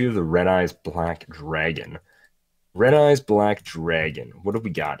guess we do the Red Eyes Black Dragon. Red Eyes Black Dragon. What have we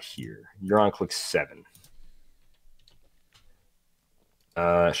got here? You're on click 7.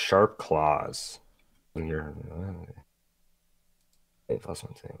 Sharp Claws. Well,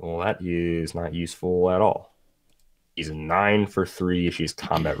 that is not useful at all. He's a 9 for 3. She has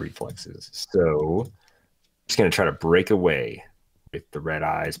combat reflexes. So I'm just gonna try to break away with the Red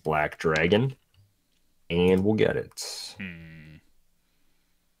Eyes Black Dragon, and we'll get it.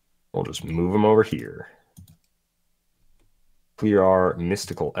 We'll just move him over here. Clear our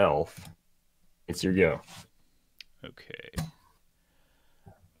Mystical Elf. It's your go. Okay.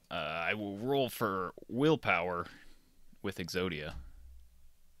 I will roll for willpower with Exodia.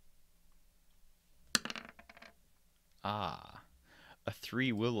 Ah. A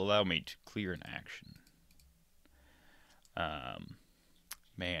 3 will allow me to clear an action.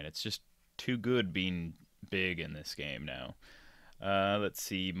 Man, it's just too good being big in this game now. Let's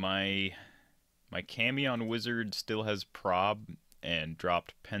see. My Camion Wizard still has Prob and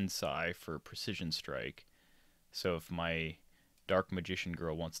dropped Pensai for Precision Strike. So if my Dark Magician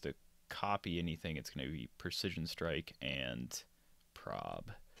Girl wants to copy anything, it's going to be Precision Strike and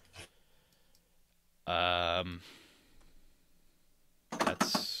Prob.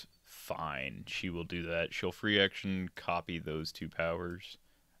 That's fine. She will do that. She'll free action copy those 2 powers.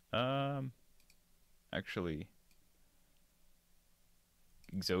 Actually,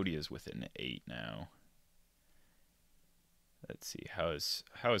 Exodia's within 8 now. Let's see, how is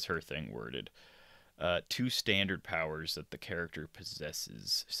her thing worded? 2 standard powers that the character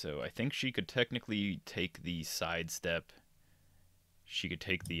possesses. So I think she could technically take the sidestep. She could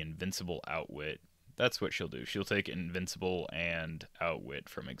take the invincible outwit. That's what she'll do. She'll take invincible and outwit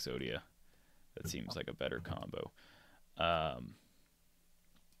from Exodia. That seems like a better combo.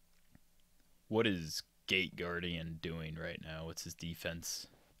 What is Gate Guardian doing right now? What's his defense?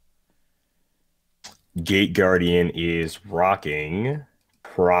 Gate Guardian is rocking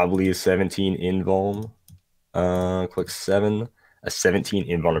probably a 17 invuln. Click 7. A 17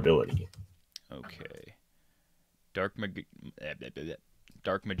 invulnerability. Okay. Dark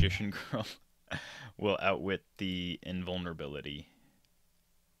Magician Girl will outwit the invulnerability.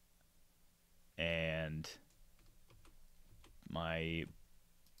 And my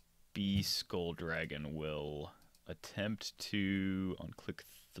B Skull Dragon will attempt to, on click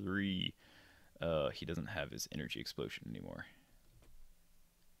 3, he doesn't have his energy explosion anymore.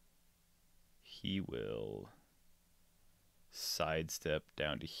 He will sidestep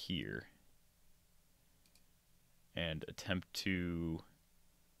down to here and attempt to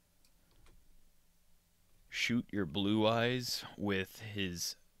shoot your blue eyes with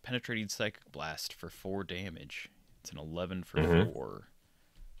his penetrating psychic blast for 4 damage. It's an 11 for 4.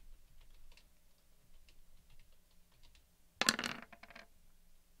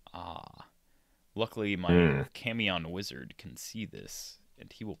 Ah. Luckily, my Camion Wizard can see this, and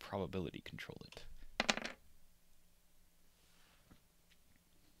he will probability control it.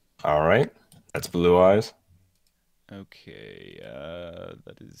 All right. That's blue eyes. Okay,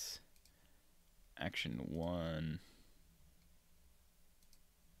 that is action 1.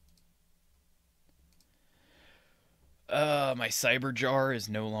 My Cyber Jar is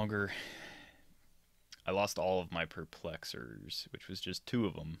no longer... I lost all of my Perplexers, which was just 2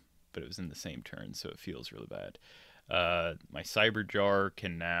 of them, but it was in the same turn, so it feels really bad. My Cyber Jar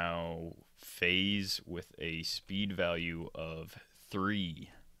can now phase with a speed value of 3.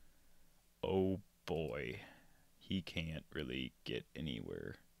 Oh boy. He can't really get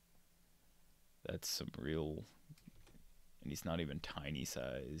anywhere. That's some real... And he's not even tiny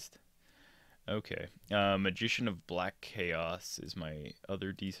sized. Okay. Magician of Black Chaos is my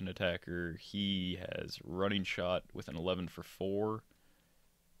other decent attacker. He has Running Shot with an 11 for 4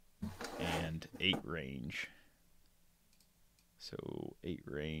 and 8 range. So 8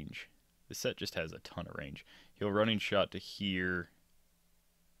 range. This set just has a ton of range. He'll Running Shot to here,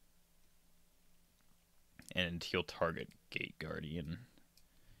 and he'll target Gate Guardian.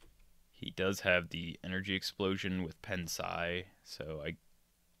 He does have the energy explosion with Pensai, so I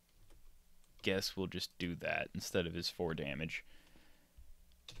guess we'll just do that instead of his 4 damage.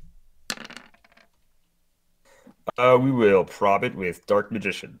 We will prob it with Dark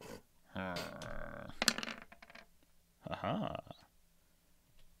Magician. Aha.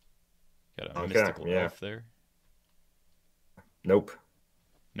 Got a mystical elf there? Nope.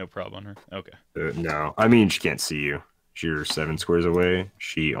 No prob on her? Okay. No. I mean, she can't see you. You're 7 squares away.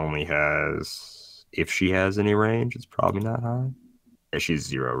 She only has... If she has any range, it's probably not high. Yeah, she's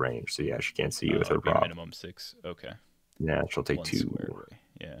 0 range, so yeah, she can't see you with her prob. Minimum 6. Okay. Yeah, she'll take 1 2. Square away.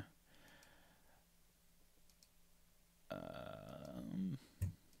 Yeah.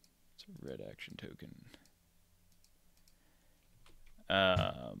 It's a red action token.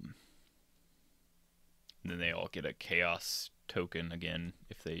 Then they all get a chaos token again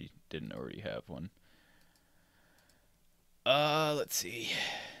if they didn't already have one. Let's see.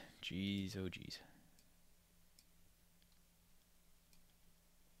 Jeez, oh jeez.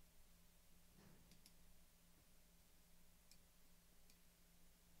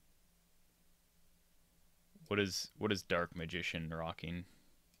 What is Dark Magician rocking?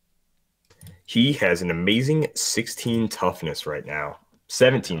 He has an amazing 16 toughness right now.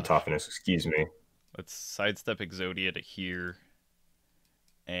 17 toughness, excuse me. Let's sidestep Exodia to here.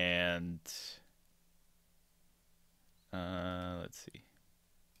 And let's see.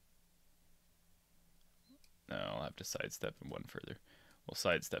 No, I'll have to sidestep him one further. We'll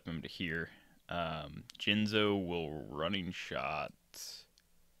sidestep him to here. Jinzo will running shot.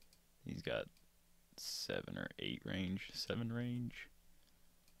 He's got 7 or 8 range. 7 range.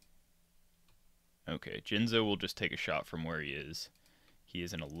 Okay, Jinzo will just take a shot from where he is. He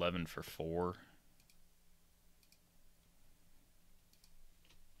is an 11 for 4.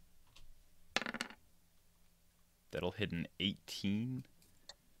 That'll hit an 18.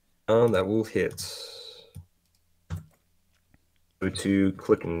 That will hit. Go to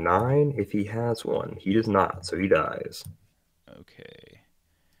click 9 if he has one. He does not, so he dies. Okay.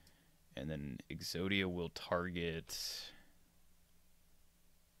 And then Exodia will target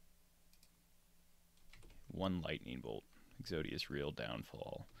 1 lightning bolt. Exodia's real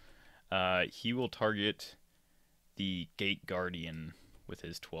downfall. He will target the Gate Guardian with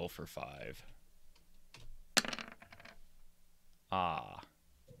his 12 for 5.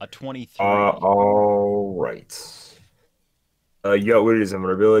 A 23. All right. You outwitted his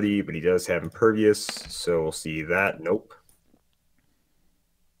invulnerability, but he does have impervious, so we'll see that. Nope.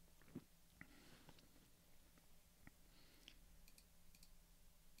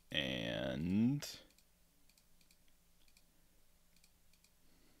 And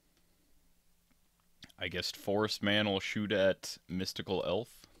I guess Forest Man will shoot at Mystical Elf.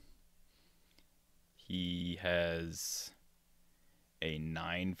 He has a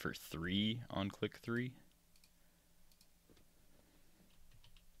 9 for 3 on click 3.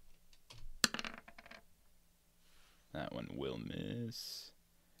 That one will miss.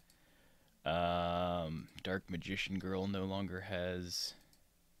 Dark Magician Girl no longer has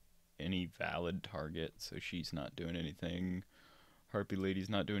any valid target, so she's not doing anything. Harpy Lady's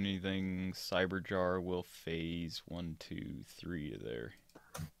not doing anything. Cyberjar will phase 1, 2, 3 to there.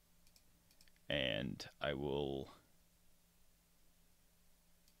 And I will...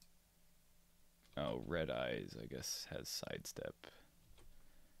 Oh, Red Eyes, I guess, has sidestep.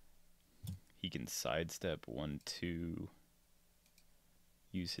 He can sidestep 1, 2,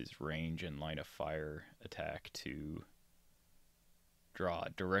 use his range and line of fire attack to draw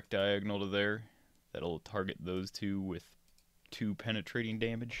a direct diagonal to there. That'll target those two with 2 penetrating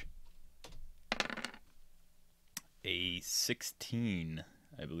damage. A 16,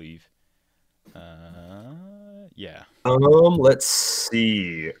 I believe. Yeah. Let's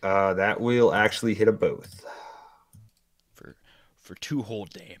see. That will actually hit a both. For 2 whole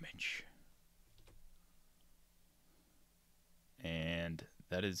damage. And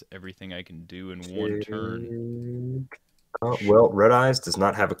that is everything I can do in 1 turn. Well, Red Eyes does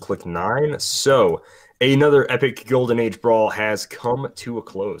not have a click 9, so another epic Golden Age brawl has come to a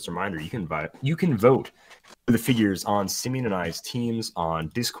close. Reminder: you can vote for the figures on Simeon and I's teams on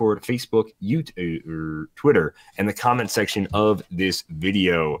Discord, Facebook, YouTube, Twitter, and the comment section of this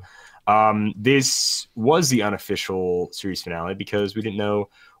video. This was the unofficial series finale because we didn't know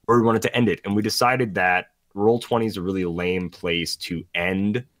where we wanted to end it, and we decided that Roll20 is a really lame place to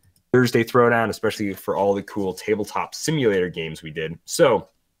end Thursday Throwdown, especially for all the cool tabletop simulator games we did. So,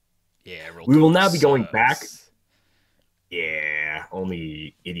 yeah, we will now be going back. Yeah,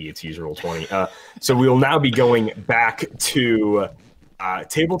 only idiots use Roll20. So we will now be going back to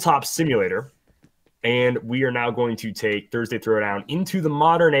Tabletop Simulator, and we are now going to take Thursday Throwdown into the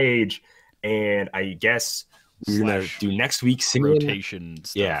modern age, and I guess we're going to do next week's simulator. Rotation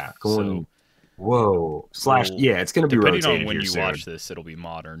stuff. Yeah, going... Whoa. Yeah, it's going to be rotated. Depending on when you soon. watch this, it'll be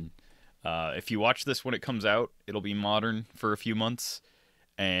modern. If you watch this when it comes out, it'll be modern for a few months.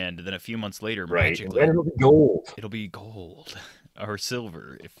 And then a few months later, magically, it'll be gold. It'll be gold. Or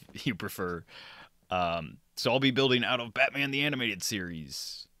silver, if you prefer. So I'll be building out of Batman the Animated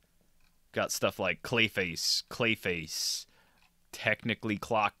Series. Got stuff like Clayface, technically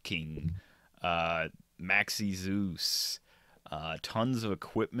Clock King, Maxi Zeus, tons of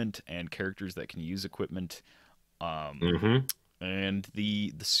equipment and characters that can use equipment, and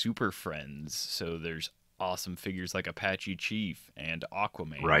the Super Friends. So there's awesome figures like Apache Chief and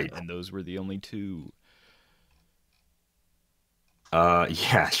Aquaman, and those were the only 2.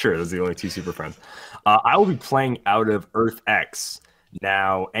 Yeah, sure. Those are the only 2 Super Friends. I will be playing out of Earth X.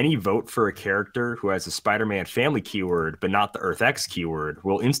 Now, any vote for a character who has a Spider-Man family keyword, but not the Earth X keyword,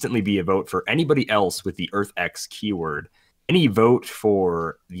 will instantly be a vote for anybody else with the Earth X keyword. Any vote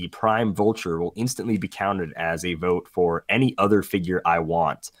for the Prime Vulture will instantly be counted as a vote for any other figure I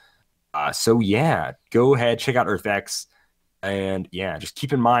want. So yeah, go ahead, check out Earth X. And yeah, just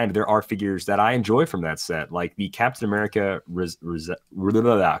keep in mind there are figures that I enjoy from that set, like the Captain America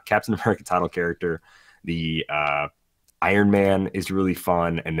Captain America title character, the Iron Man is really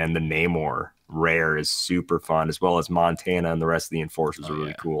fun, and then the Namor rare is super fun, as well as Montana and the rest of the Enforcers are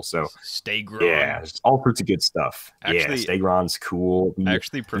really cool. So Stegron. Yeah, all sorts of good stuff. Actually, yeah, Stegron's cool. I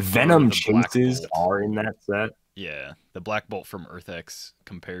actually prefer Venom the chases are in that set. Yeah, the Black Bolt from Earth X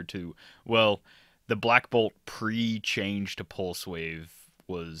compared to, well, the Black Bolt pre-change to Pulse Wave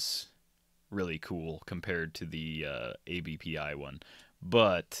was really cool compared to the ABPI one.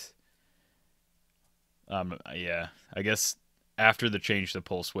 But, yeah, I guess after the change to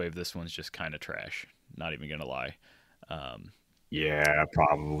Pulse Wave, this one's just kind of trash. Not even going to lie. Yeah,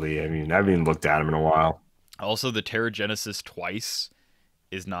 probably. I mean, I haven't even looked at them in a while. Also, the Terrigenesis twice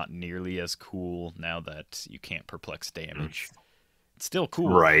is not nearly as cool now that you can't perplex damage. It's still cool.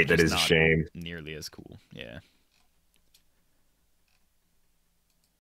 Right, that is a shame. Nearly as cool. Yeah.